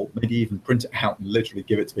people, maybe even print it out and literally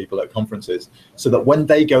give it to people at conferences, so that when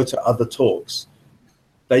they go to other talks,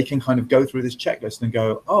 they can kind of go through this checklist and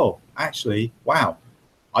go, oh, actually, wow,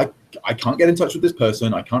 I can't get in touch with this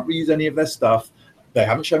person. I can't reuse any of their stuff. They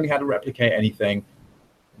haven't shown me how to replicate anything.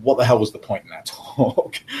 What the hell was the point in that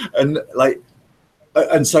talk? And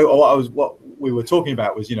so what we were talking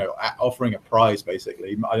about was, offering a prize,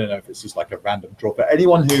 basically. I don't know if it's just like a random draw, but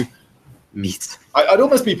anyone who meets, I'd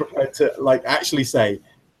almost be prepared to actually say,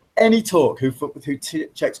 any talk who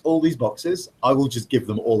checks all these boxes, I will just give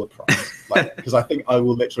them all a prize, because I think I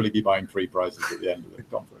will literally be buying 3 prizes at the end of the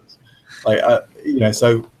conference.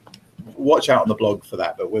 So watch out on the blog for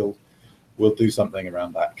that, but we'll do something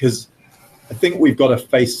around that, because I think we've got to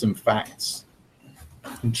face some facts,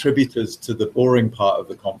 contributors to the boring part of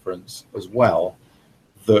the conference as well,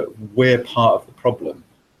 that we're part of the problem,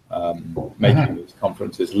 making these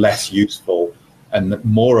conferences less useful and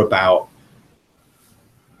more about,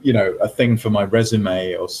 a thing for my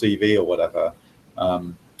resume or CV or whatever,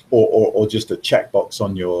 or just a checkbox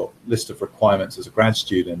on your list of requirements as a grad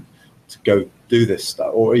student to go do this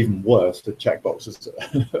stuff, or even worse, the checkboxes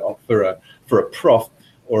for a prof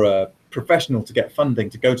or a professional to get funding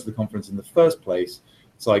to go to the conference in the first place.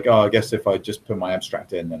 It's like, I guess if I just put my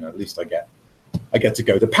abstract in, then at least I get to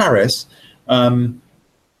go to Paris. How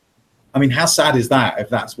sad is that if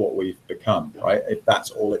that's what we've become, right? If that's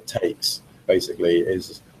all it takes, basically,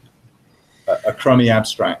 is a crummy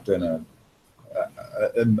abstract and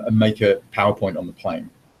make a PowerPoint on the plane.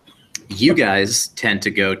 You guys tend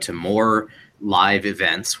to go to more live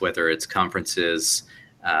events, whether it's conferences,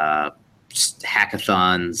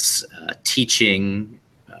 hackathons, teaching,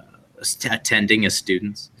 attending as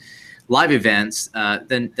students, live events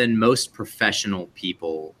than most professional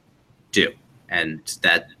people do. And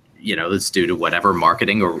that, it's due to whatever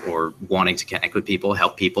marketing or wanting to connect with people,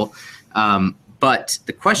 help people. But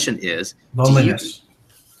the question is, loneliness.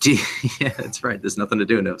 Yeah, that's right. There's nothing to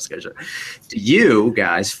do in Nova Scotia. Do you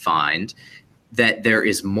guys find that there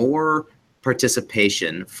is more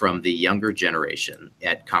participation from the younger generation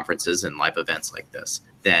at conferences and live events like this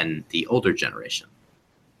than the older generation?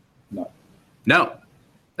 No.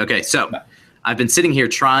 Okay, so no. I've been sitting here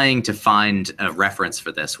trying to find a reference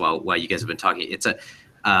for this while you guys have been talking.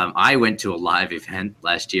 I went to a live event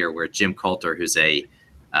last year where Jim Coulter, who's a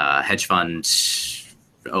hedge fund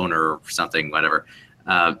owner or something, whatever,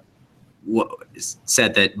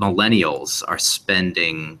 said that millennials are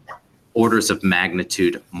spending orders of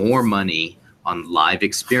magnitude more money on live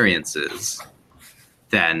experiences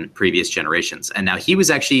than previous generations. And now he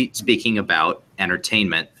was actually speaking about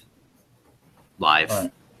entertainment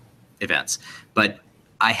live events. But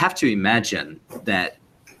I have to imagine that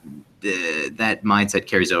that mindset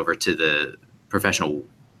carries over to the professional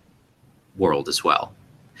world as well.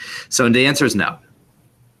 So the answer is no.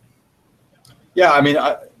 Yeah,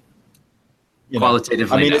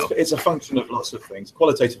 qualitatively, no. It's a function of lots of things.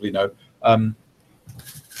 Qualitatively, no. I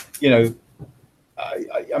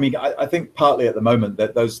think partly at the moment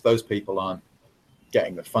that those people aren't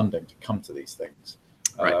getting the funding to come to these things,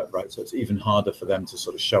 right? So it's even harder for them to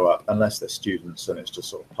sort of show up unless they're students and it's just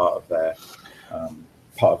sort of part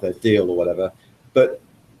of their deal or whatever. But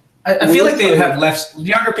I feel like they have less.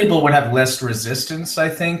 Younger people would have less resistance. I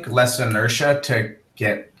think less inertia to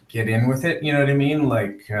get in with it. You know what I mean?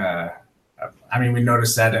 Like, we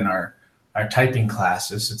noticed that in our typing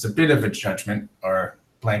classes. It's a bit of a judgment or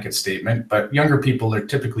blanket statement, but younger people are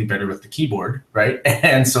typically better with the keyboard, right?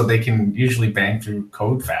 And so they can usually bang through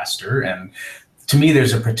code faster. And to me,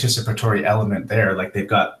 there's a participatory element there. Like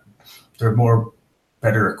they're more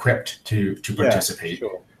better equipped to participate. Yeah,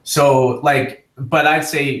 sure. So but I'd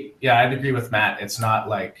say, I'd agree with Matt. It's not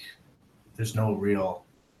like there's no real.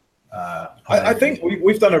 I think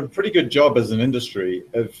we've done a pretty good job as an industry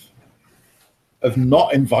of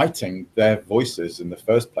not inviting their voices in the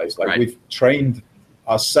first place. We've trained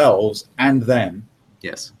ourselves and them.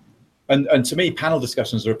 Yes. And to me, panel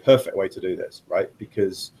discussions are a perfect way to do this, right?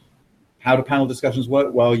 Because how do panel discussions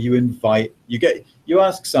work? Well, you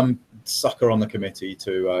ask some sucker on the committee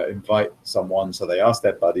to invite someone, so they ask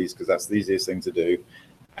their buddies because that's the easiest thing to do.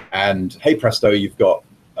 And hey presto, you've got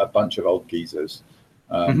a bunch of old geezers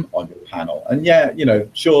on your panel. And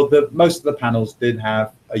sure, most of the panels did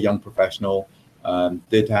have a young professional,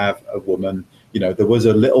 did have a woman. There was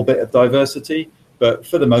a little bit of diversity, but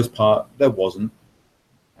for the most part, there wasn't.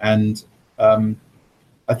 And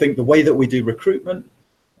I think the way that we do recruitment,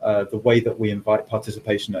 the way that we invite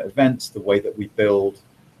participation at events, the way that we build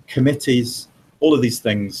committees, all of these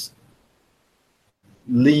things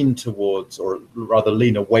lean towards, or rather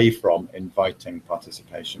lean away from, inviting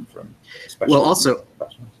participation from professionals.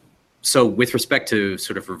 So with respect to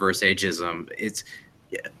sort of reverse ageism,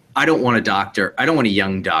 I don't want a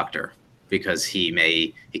young doctor because he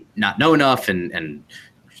may not know enough and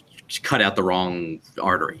cut out the wrong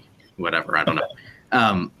artery, whatever, I don't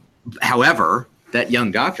know. However, that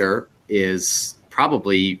young doctor is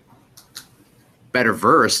probably better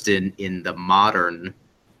versed in the modern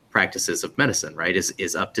practices of medicine, right?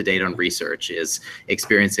 Is up to date on research, is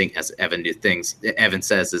experiencing, as Evan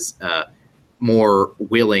says, is more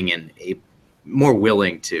willing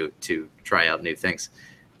to try out new things.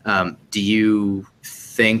 Do you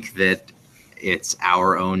think that it's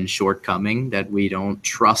our own shortcoming that we don't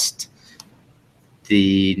trust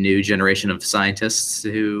the new generation of scientists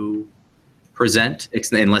who present,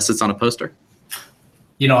 unless it's on a poster?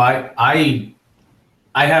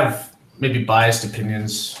 I have maybe biased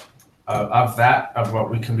opinions of what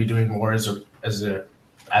we can be doing more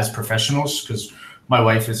as professionals, because my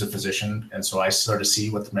wife is a physician, and so I sort of see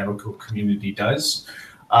what the medical community does.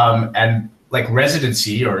 And like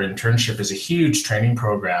residency or internship is a huge training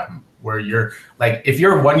program where you're like, if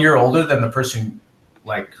you're 1 year older than the person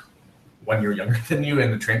like 1 year younger than you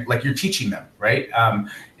in the train, like you're teaching them, right?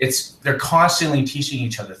 They're constantly teaching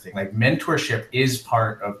each other things. Like mentorship is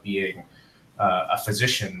part of being a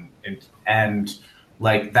physician, and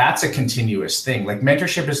like that's a continuous thing. Like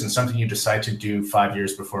mentorship isn't something you decide to do 5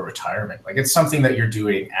 years before retirement. Like it's something that you're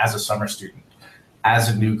doing as a summer student, as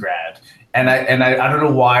a new grad. And I don't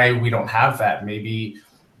know why we don't have that. Maybe,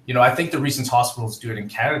 I think the reasons hospitals do it in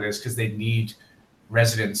Canada is because they need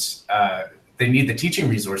residents. They need the teaching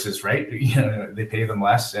resources, right? They pay them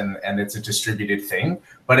less, and it's a distributed thing.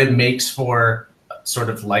 But it makes for sort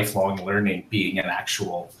of lifelong learning being an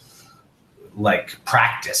actual like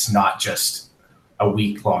practice, not just a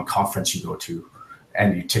week-long conference you go to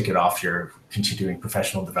and you tick it off your continuing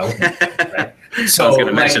professional development, right? So I was going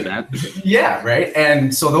to mention that. Yeah, right.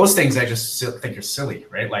 And so those things I just think are silly,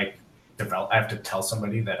 right? Like I have to tell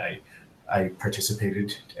somebody that I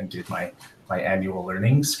participated and did my annual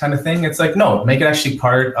learnings kind of thing. It's like, no, make it actually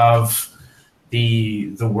part of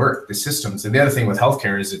the work, the systems. And the other thing with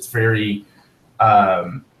healthcare is it's very,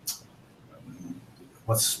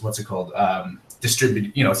 what's it called?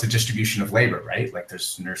 Distribute, it's a distribution of labor, right? Like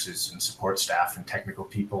there's nurses and support staff and technical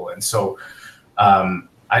people. And so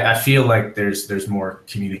I feel like there's more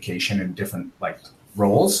communication in different like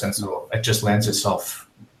roles. And so it just lends itself,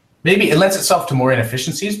 maybe it lends itself to more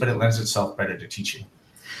inefficiencies, but it lends itself better to teaching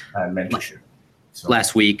and mentorship. So.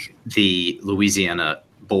 Last week, the Louisiana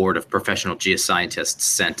Board of Professional Geoscientists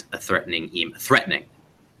sent a threatening,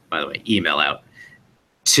 by the way, email out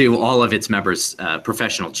to all of its members,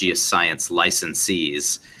 professional geoscience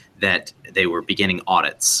licensees, that they were beginning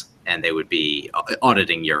audits and they would be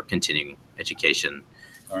auditing your continuing education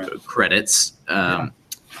credits. I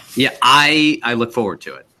look forward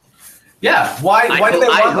to it. Yeah, why do they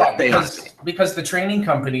want that? Because the training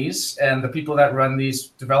companies and the people that run these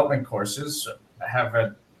development courses have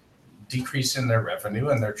a decrease in their revenue,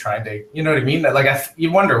 and they're trying to, you know what I mean? Like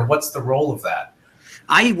you wonder what's the role of that.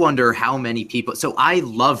 I wonder how many people. So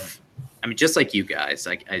just like you guys,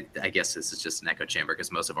 I guess this is just an echo chamber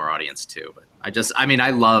because most of our audience too. But I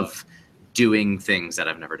love doing things that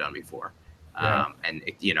I've never done before, and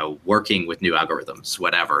working with new algorithms,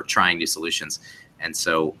 whatever, trying new solutions. And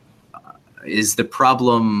so, is the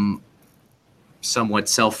problem somewhat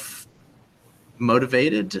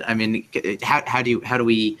self-motivated? I mean, how do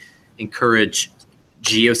we encourage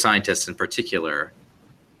geoscientists in particular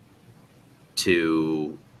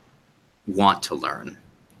to want to learn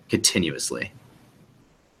continuously?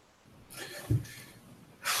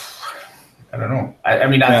 I don't know.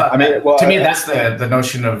 To me, that's the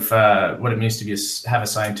notion of what it means to have a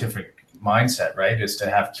scientific mindset, right? Is to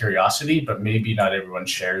have curiosity, but maybe not everyone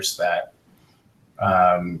shares that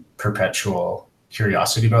perpetual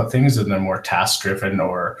curiosity about things, and they're more task-driven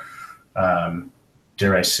or,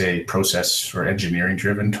 dare I say, process or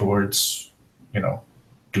engineering-driven towards,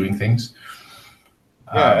 doing things.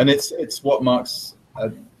 And it's what marks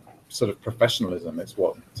sort of professionalism. It's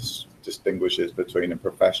what distinguishes between a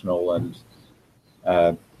professional and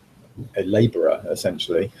a laborer,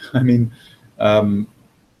 essentially. I mean, I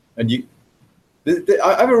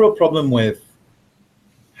have a real problem with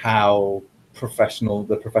how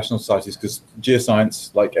the professional societies, because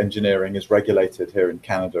geoscience, like engineering, is regulated here in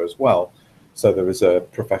Canada as well. So there is a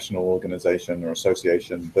professional organization or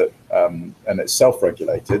association that, and it's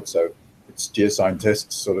self-regulated. So it's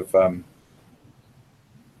geoscientists sort of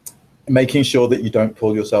making sure that you don't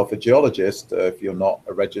call yourself a geologist if you're not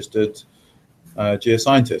a registered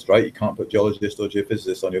geoscientist, right? You can't put geologist or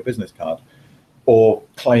geophysicist on your business card, or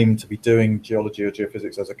claim to be doing geology or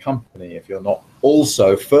geophysics as a company if you're not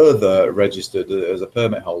also further registered as a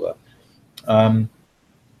permit holder.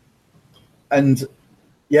 If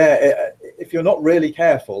you're not really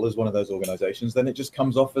careful as one of those organizations, then it just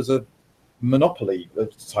comes off as a monopoly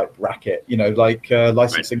type racket, like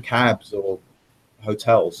licensing cabs or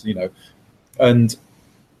hotels, and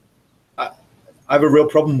I have a real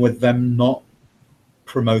problem with them not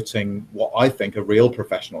promoting what I think are real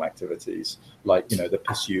professional activities, like the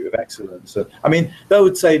pursuit of excellence. I mean, they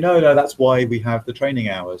would say no, that's why we have the training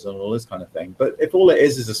hours and all this kind of thing. But if all it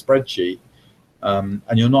is a spreadsheet, and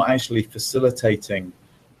you're not actually facilitating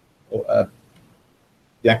the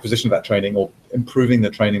acquisition of that training or improving the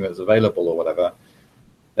training that's available or whatever,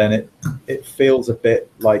 then it feels a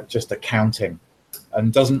bit like just accounting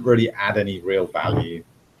and doesn't really add any real value.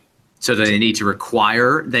 So do they need to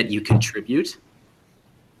require that you contribute?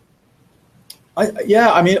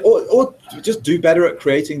 I mean, or just do better at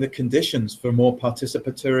creating the conditions for more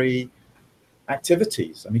participatory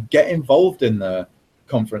activities. I mean, get involved in the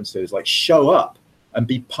conferences, like show up and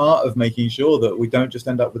be part of making sure that we don't just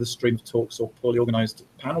end up with a stream of talks or poorly organized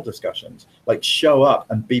panel discussions. Like show up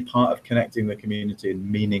and be part of connecting the community in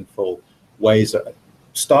meaningful ways.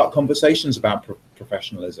 Start conversations about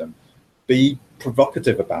professionalism. Be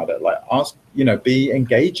provocative about it. Like ask, be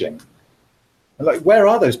engaging. Like, where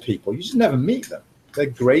are those people? You just never meet them. They're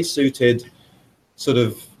gray suited sort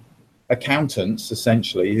of accountants,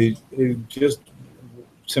 essentially, who just,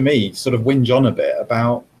 to me, sort of whinge on a bit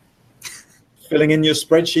about filling in your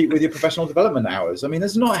spreadsheet with your professional development hours. I mean,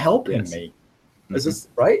 it's not helping me.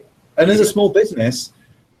 Right? And as a small business,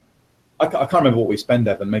 I can't remember what we spend,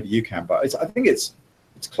 Evan. Maybe you can, but I think it's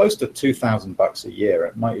close to $2,000 a year.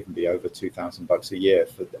 It might even be over $2,000 a year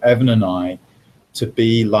for Evan and I to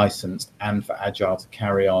be licensed and for Agile to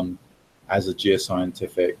carry on as a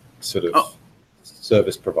geoscientific sort of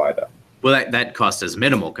service provider. Well, that cost is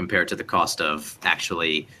minimal compared to the cost of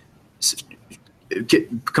actually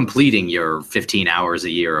completing your 15 hours a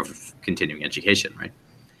year of continuing education, right?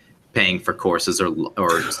 Paying for courses or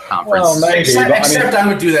conference. Well, maybe, except I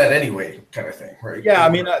would do that anyway, kind of thing, right? Yeah, I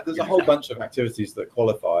mean, there's a whole bunch of activities that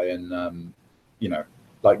qualify, and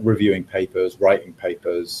like reviewing papers, writing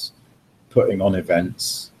papers, putting on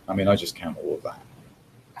events. I mean, I just count all of that.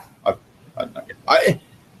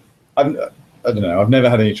 I don't know. I've never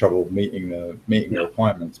had any trouble meeting the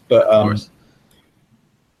requirements, but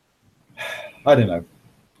I don't know.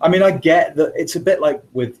 I mean, I get that it's a bit like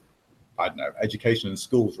with, I don't know, education in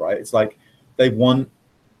schools, right? It's like they want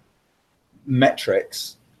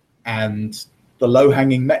metrics, and the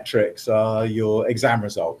low-hanging metrics are your exam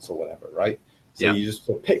results or whatever, right? So you just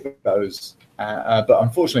sort of pick those, but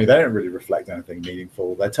unfortunately, they don't really reflect anything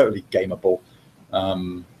meaningful. They're totally gameable,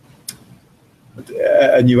 and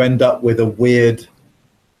you end up with a weird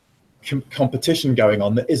competition going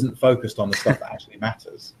on that isn't focused on the stuff that actually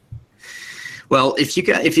matters. Well,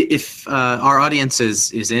 if our audience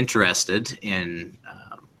is interested in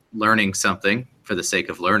learning something for the sake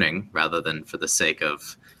of learning rather than for the sake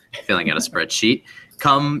of filling out a spreadsheet,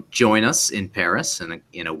 come join us in Paris in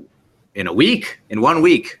 1 week.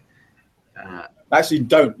 Actually,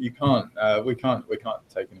 don't. You can't. We can't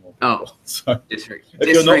take any more people. Oh, so if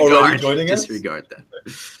you're not already joining us, disregard that.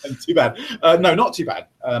 And too bad. No, not too bad.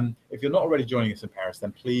 If you're not already joining us in Paris,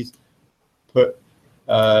 then please put.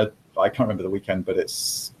 I can't remember the weekend, but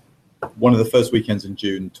it's one of the first weekends in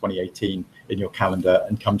June 2018 in your calendar,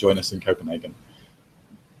 and come join us in Copenhagen.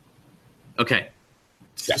 Okay.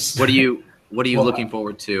 Yes. What are you looking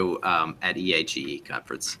forward to at EAGE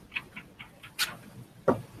conference?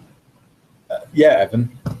 Yeah,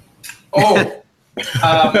 Evan.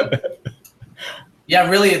 Yeah,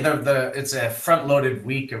 really, it's a front-loaded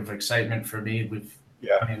week of excitement for me.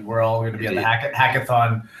 I mean, we're all going to be at the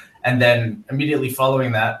hackathon, and then immediately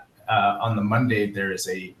following that, on the Monday, there is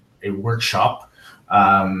a workshop. So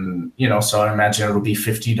I imagine it'll be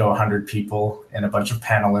 50 to 100 people and a bunch of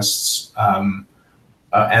panelists,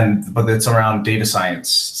 but it's around data science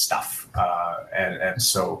stuff, and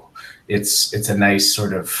so it's a nice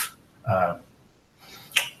sort of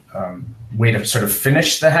way to sort of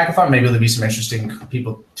finish the hackathon. Maybe there'll be some interesting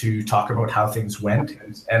people to talk about how things went.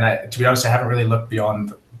 And to be honest, I haven't really looked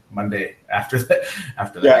beyond Monday after that.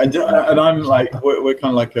 Yeah, and I'm like, we're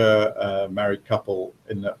kind of like a married couple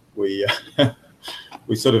in that we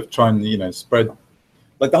sort of try and spread.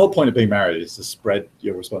 Like the whole point of being married is to spread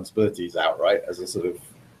your responsibilities out, right? As a sort of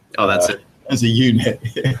that's it. As a unit,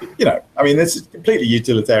 I mean, this is completely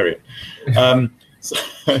utilitarian.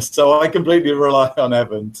 So I completely rely on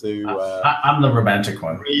Evan to. I'm the romantic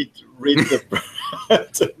one. Read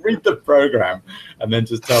to read the program, and then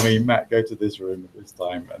just tell me, Matt, go to this room at this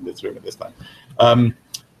time and this room at this time.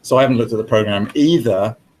 So I haven't looked at the program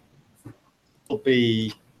either. We'll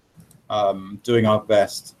be doing our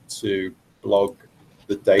best to blog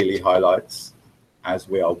the daily highlights as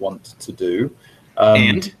we are wont to do.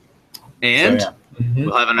 And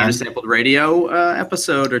we'll have an Undersampled Radio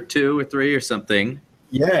episode or 2 or 3 or something.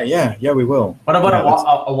 Yeah, we will. What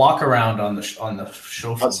about a walk around on the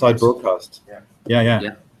show? Outside broadcast.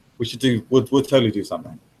 Yeah. We should do. We'll totally do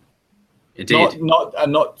something. Indeed.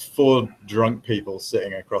 Not for drunk people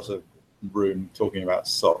sitting across a room talking about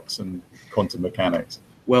socks and quantum mechanics.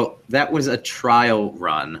 Well, that was a trial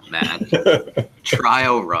run, Matt.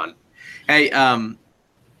 Trial run. Hey,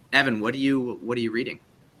 Evan, what are you reading?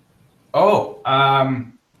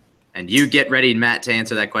 And you get ready, Matt, to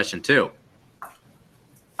answer that question too.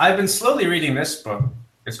 I've been slowly reading this book.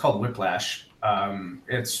 It's called Whiplash.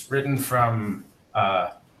 It's written from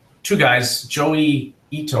two guys, Joey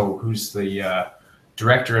Ito, who's the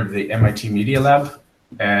director of the MIT Media Lab,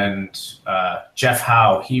 and Jeff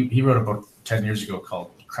Howe. He wrote a book 10 years ago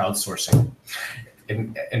called Crowdsourcing.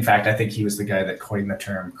 In fact, I think he was the guy that coined the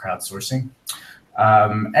term crowdsourcing.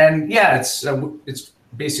 And yeah, it's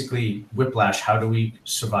basically Whiplash. How do we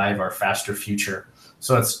survive our faster future?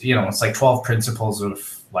 So it's like 12 principles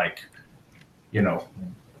of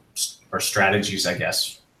or strategies, I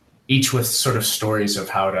guess, each with sort of stories of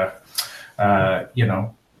how to,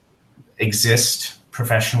 exist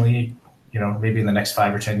professionally, maybe in the next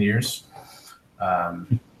 5 or 10 years.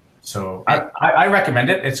 So I recommend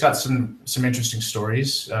it. It's got some interesting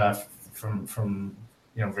stories from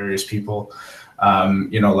various people.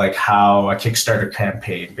 Like how a Kickstarter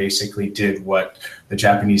campaign basically did what the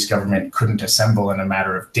Japanese government couldn't assemble in a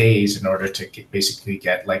matter of days in order to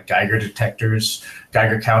get like Geiger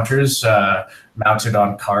counters mounted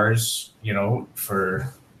on cars,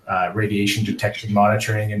 for radiation detection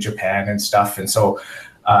monitoring in Japan and stuff. And so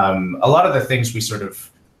a lot of the things we sort of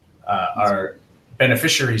are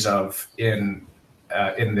beneficiaries of in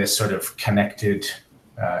this sort of connected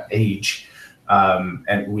age.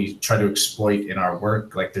 And we try to exploit in our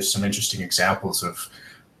work. Like there's some interesting examples of,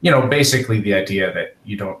 basically the idea that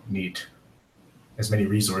you don't need as many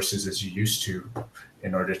resources as you used to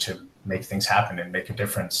in order to make things happen and make a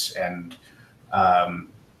difference. And I'm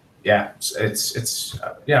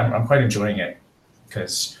quite enjoying it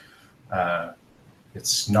because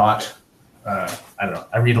it's not, I don't know.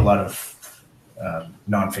 I read a lot of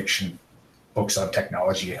nonfiction books on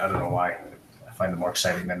technology. I don't know why. I find them more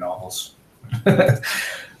exciting than novels.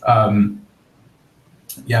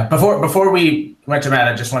 Before we went to Matt,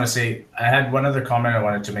 I just want to say I had one other comment I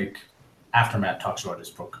wanted to make after Matt talks about his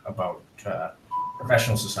book about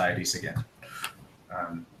professional societies again.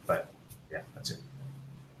 But yeah, that's it.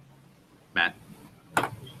 Matt.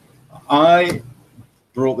 I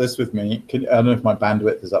brought this with me. I don't know if my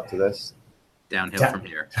bandwidth is up to this. Downhill from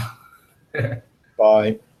here.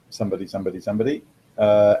 By somebody.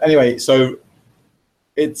 Anyway, so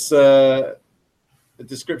it's a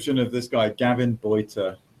description of this guy, Gavin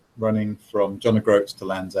Boiter, running from John O'Groats to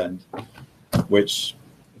Land's End, which,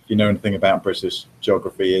 if you know anything about British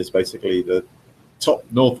geography, is basically the top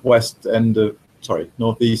northeast end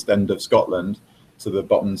of Scotland to the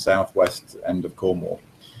bottom southwest end of Cornwall.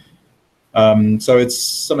 So it's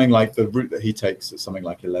something like the route that he takes is something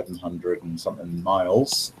like 1,100 and something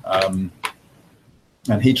miles. And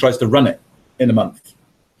he tries to run it in a month.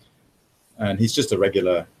 And he's just a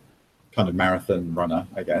regular kind of marathon runner,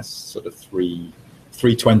 I guess, sort of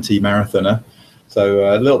 320 marathoner.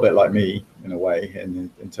 So a little bit like me in a way, in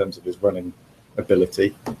terms of his running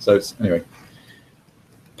ability. So it's, anyway,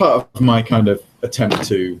 part of my kind of attempt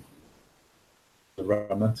to the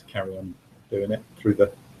runner to carry on doing it through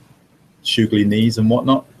the shugly knees and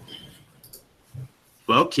whatnot.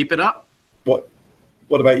 Well, keep it up. What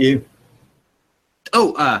about you?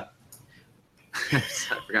 Oh, I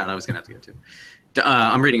forgot I was going to have to go to.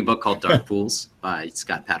 I'm reading a book called Dark Pools by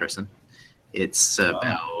Scott Patterson. It's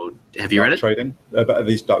about, have you read it? Trading? About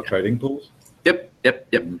these dark trading pools? Yep.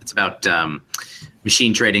 It's about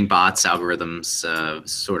machine trading bots, algorithms,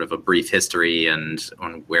 sort of a brief history and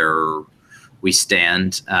on where we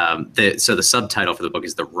stand. So the subtitle for the book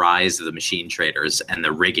is The Rise of the Machine Traders and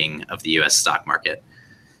the Rigging of the U.S. Stock Market.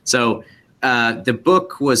 So the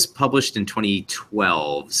book was published in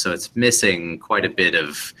 2012, so it's missing quite a bit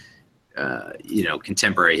of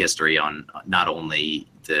contemporary history on not only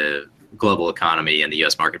the global economy and the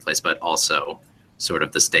U.S. marketplace, but also sort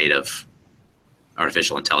of the state of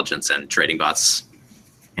artificial intelligence and trading bots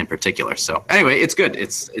in particular. So anyway, it's good.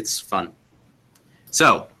 It's fun.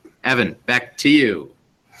 So Evan, back to you.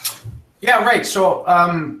 Yeah, right. So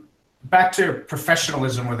back to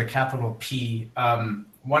professionalism with a capital P.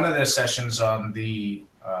 One of the sessions on the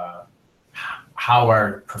how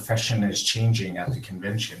our profession is changing at the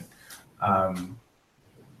convention.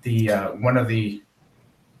 The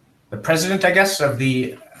president, I guess, of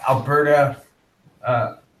the Alberta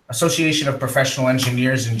Association of Professional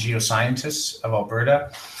Engineers and Geoscientists of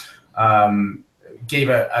Alberta gave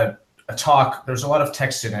a talk. There's a lot of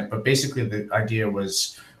text in it, but basically the idea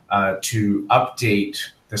was to update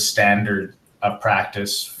the standard of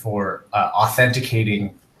practice for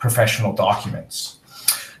authenticating professional documents.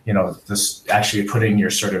 This actually putting your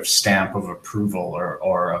sort of stamp of approval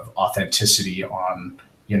or of authenticity on,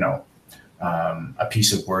 a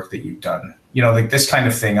piece of work that you've done. Like this kind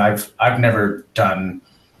of thing I've never done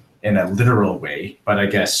in a literal way, but I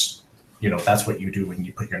guess, that's what you do when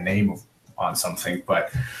you put your name on something.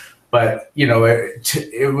 But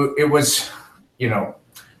it was,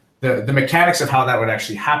 the mechanics of how that would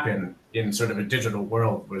actually happen in sort of a digital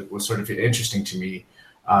world was sort of interesting to me.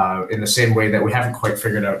 In the same way that we haven't quite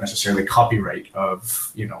figured out necessarily copyright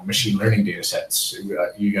of, you know, machine learning data sets.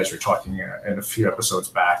 You guys were talking in a few episodes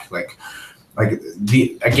back,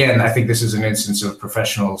 again, I think this is an instance of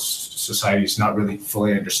professional societies not really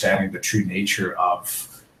fully understanding the true nature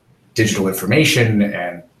of digital information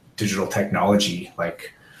and digital technology.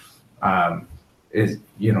 And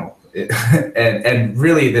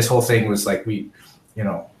really this whole thing was like, I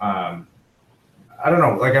don't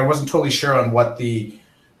know, like I wasn't totally sure on what the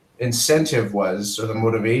incentive was or the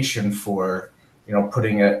motivation for, you know,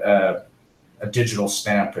 putting a digital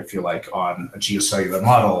stamp, if you like, on a geocellular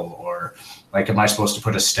model, or like, am I supposed to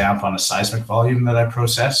put a stamp on a seismic volume that I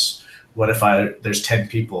process? What if there's 10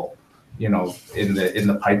 people, you know, in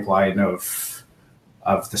the pipeline of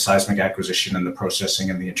the seismic acquisition and the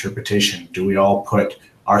processing and the interpretation? Do we all put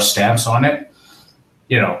our stamps on it?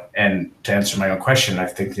 You know, and to answer my own question, I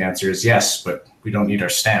think the answer is yes, but we don't need our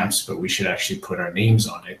stamps, but we should actually put our names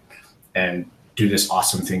on it and do this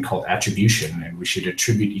awesome thing called attribution, and we should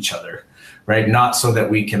attribute each other, right? Not so that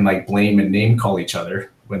we can like blame and name call each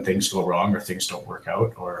other when things go wrong or things don't work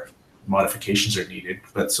out or modifications are needed,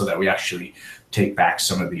 but so that we actually take back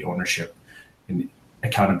some of the ownership and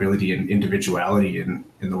accountability and individuality in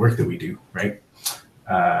the work that we do, right?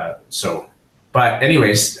 But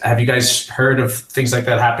anyways, have you guys heard of things like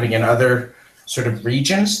that happening in other sort of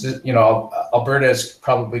regions? You know, Alberta has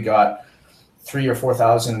probably got 3,000 or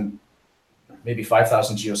 4,000, maybe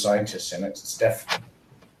 5,000 geoscientists in it. It's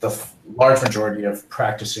the large majority of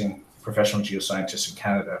practicing professional geoscientists in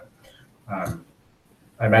Canada. I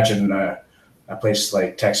imagine a place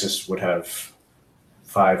like Texas would have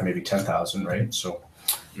 5, maybe 10,000, right? So,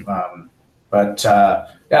 yeah,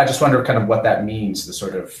 I just wonder kind of what that means, the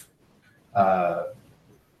sort of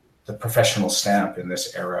the professional stamp in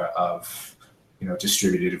this era of, you know,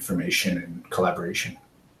 distributed information and collaboration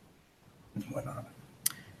and whatnot.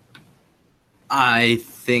 I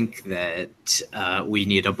think that we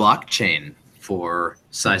need a blockchain for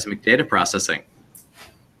seismic data processing,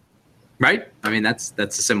 right? I mean, that's a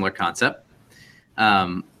similar concept.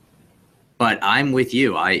 But I'm with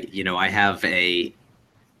you. I have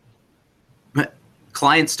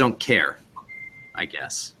clients don't care, I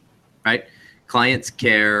guess, right? Clients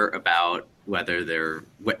care about whether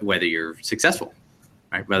you're successful,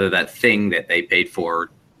 right? Whether that thing that they paid for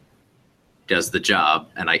does the job.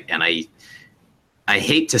 And I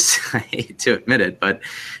hate to admit it, but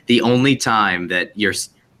the only time that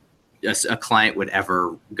a client would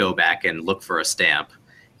ever go back and look for a stamp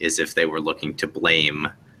is if they were looking to blame,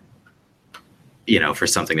 you know, for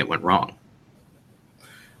something that went wrong.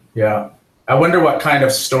 Yeah. I wonder what kind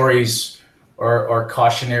of stories or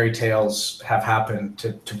cautionary tales have happened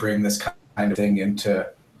to bring this kind of thing into,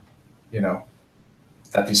 you know,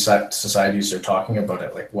 that these societies are talking about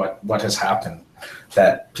it. Like what has happened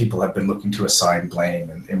that people have been looking to assign blame,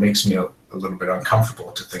 and it makes me a little bit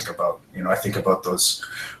uncomfortable to think about. You know, I think about those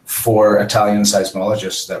 4 Italian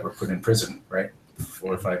seismologists that were put in prison, right,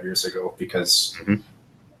 4 or 5 years ago because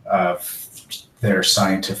of their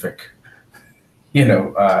scientific, you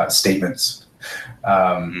know, statements.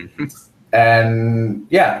 And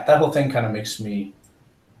yeah, that whole thing kind of makes me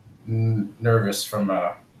nervous from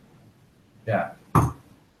a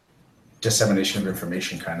dissemination of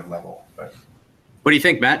information kind of level. But what do you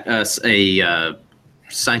think, Matt? A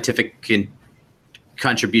scientific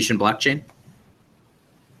contribution blockchain?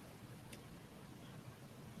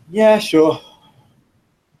 Yeah, sure.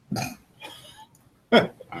 All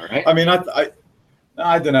right. I mean,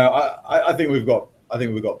 I don't know. I think we've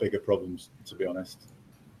got bigger problems, to be honest.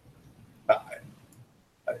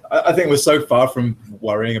 I think we're so far from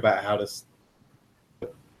worrying about how to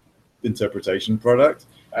interpretation product.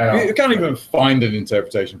 You can't even find an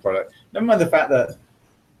interpretation product. Never mind the fact that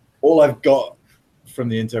all I've got from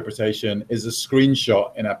the interpretation is a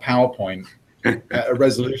screenshot in a PowerPoint at a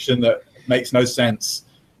resolution that makes no sense,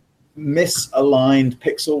 misaligned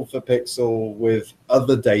pixel for pixel with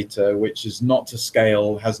other data, which is not to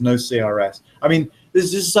scale, has no CRS. I mean,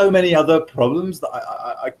 there's just so many other problems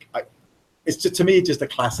that it's just, to me, just a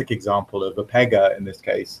classic example of a pegger in this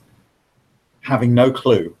case having no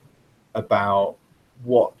clue about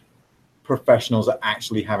what professionals are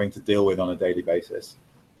actually having to deal with on a daily basis.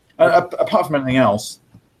 Apart from anything else,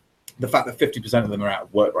 the fact that 50% of them are out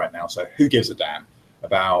of work right now, so who gives a damn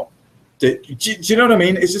about? Do you know what I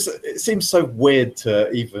mean? It's just, it seems so weird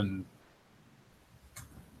to even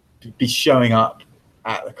be showing up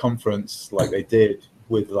at a conference like they did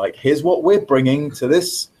with like, here's what we're bringing to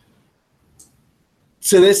this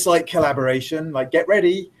like collaboration. Like, get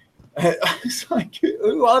ready. It's like,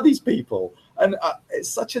 who are these people? And it's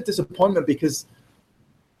such a disappointment because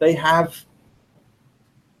they have,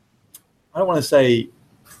 I don't want to say,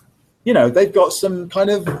 they've got some kind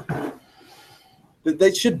of,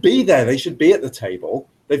 they should be there. They should be at the table.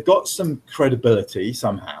 They've got some credibility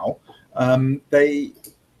somehow. They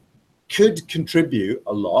could contribute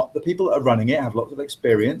a lot. The people that are running it have lots of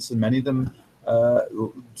experience, and many of them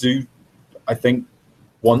do, I think,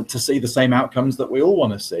 want to see the same outcomes that we all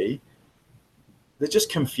want to see. They're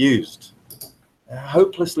just confused. They're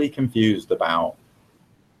hopelessly confused about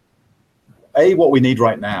what we need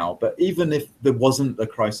right now, but even if there wasn't the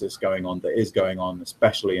crisis going on that is going on,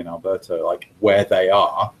 especially in Alberta, like where they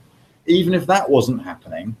are, even if that wasn't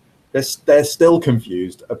happening, they're still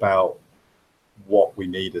confused about what we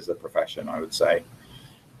need as a profession, I would say.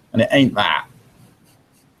 And it ain't that.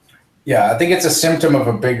 Yeah, I think it's a symptom of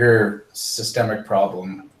a bigger systemic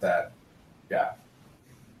problem that,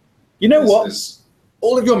 You know what?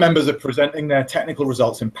 All of your members are presenting their technical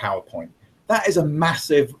results in PowerPoint. That is a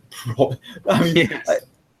massive problem. I mean, Yes.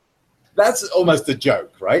 that's almost a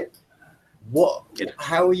joke, right?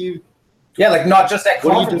 How are you? Yeah, like not just at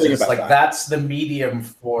What are you doing conferences, about like that? that's the medium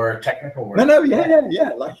for technical work. No, yeah.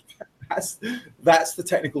 Like that's the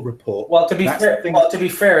technical report. Well, to be That's fair, the thing.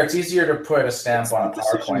 it's easier to put a stamp on a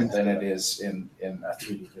Decision PowerPoint than instead. it is in a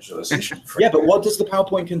 3D visualization. Yeah, but what does the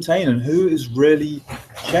PowerPoint contain, and who has really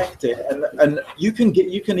checked it? And you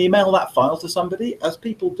can email that file to somebody, as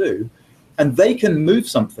people do, and they can move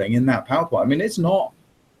something in that PowerPoint. I mean, it's not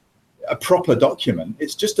a proper document.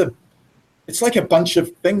 It's just it's like a bunch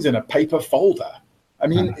of things in a paper folder. I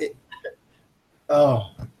mean, oh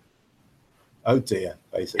dear,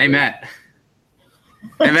 basically. Hey, Matt.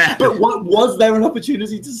 Hey, Matt. But was there an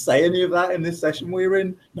opportunity to say any of that in this session we were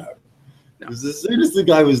in? No. Because as soon as the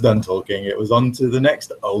guy was done talking, it was on to the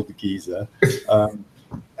next old geezer,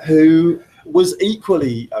 who was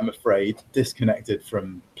equally, I'm afraid, disconnected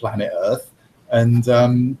from planet Earth and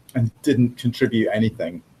didn't contribute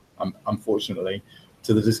anything, unfortunately,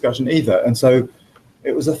 to the discussion either. And so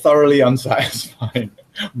it was a thoroughly unsatisfying.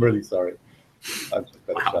 I'm really sorry. I just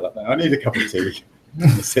better shut up now. I need a cup of tea.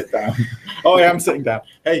 Sit down. Oh, yeah, I'm sitting down.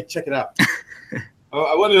 Hey, check it out.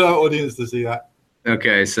 I wanted our audience to see that.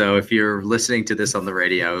 Okay, so if you're listening to this on the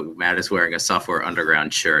radio, Matt is wearing a Software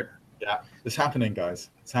Underground shirt. Yeah, it's happening, guys.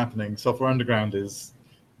 It's happening. Software Underground is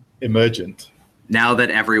emergent. Now that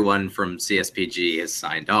everyone from CSPG has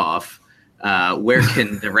signed off, where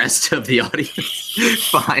can the rest of the audience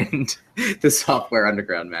find the Software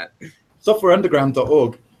Underground, Matt?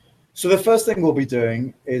 Softwareunderground.org. So the first thing we'll be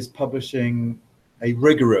doing is publishing a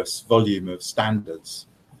rigorous volume of standards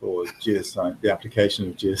for geoscience, the application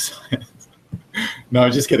of geoscience. No,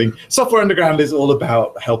 I'm just kidding. Software Underground is all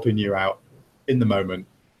about helping you out in the moment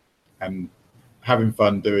and having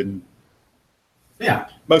fun doing,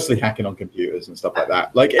 mostly hacking on computers and stuff like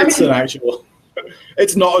that. Like it's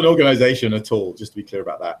it's not an organization at all, just to be clear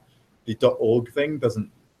about that. The .org thing doesn't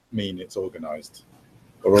mean it's organized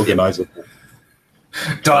or organizable.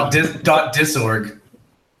 .disorg.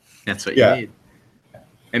 That's what you need.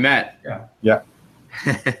 Hey, Matt. Yeah.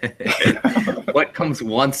 What comes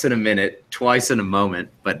once in a minute, twice in a moment,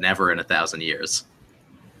 but never in 1,000 years?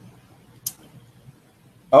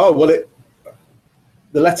 Oh, well,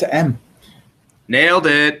 the letter M. Nailed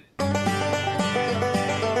it.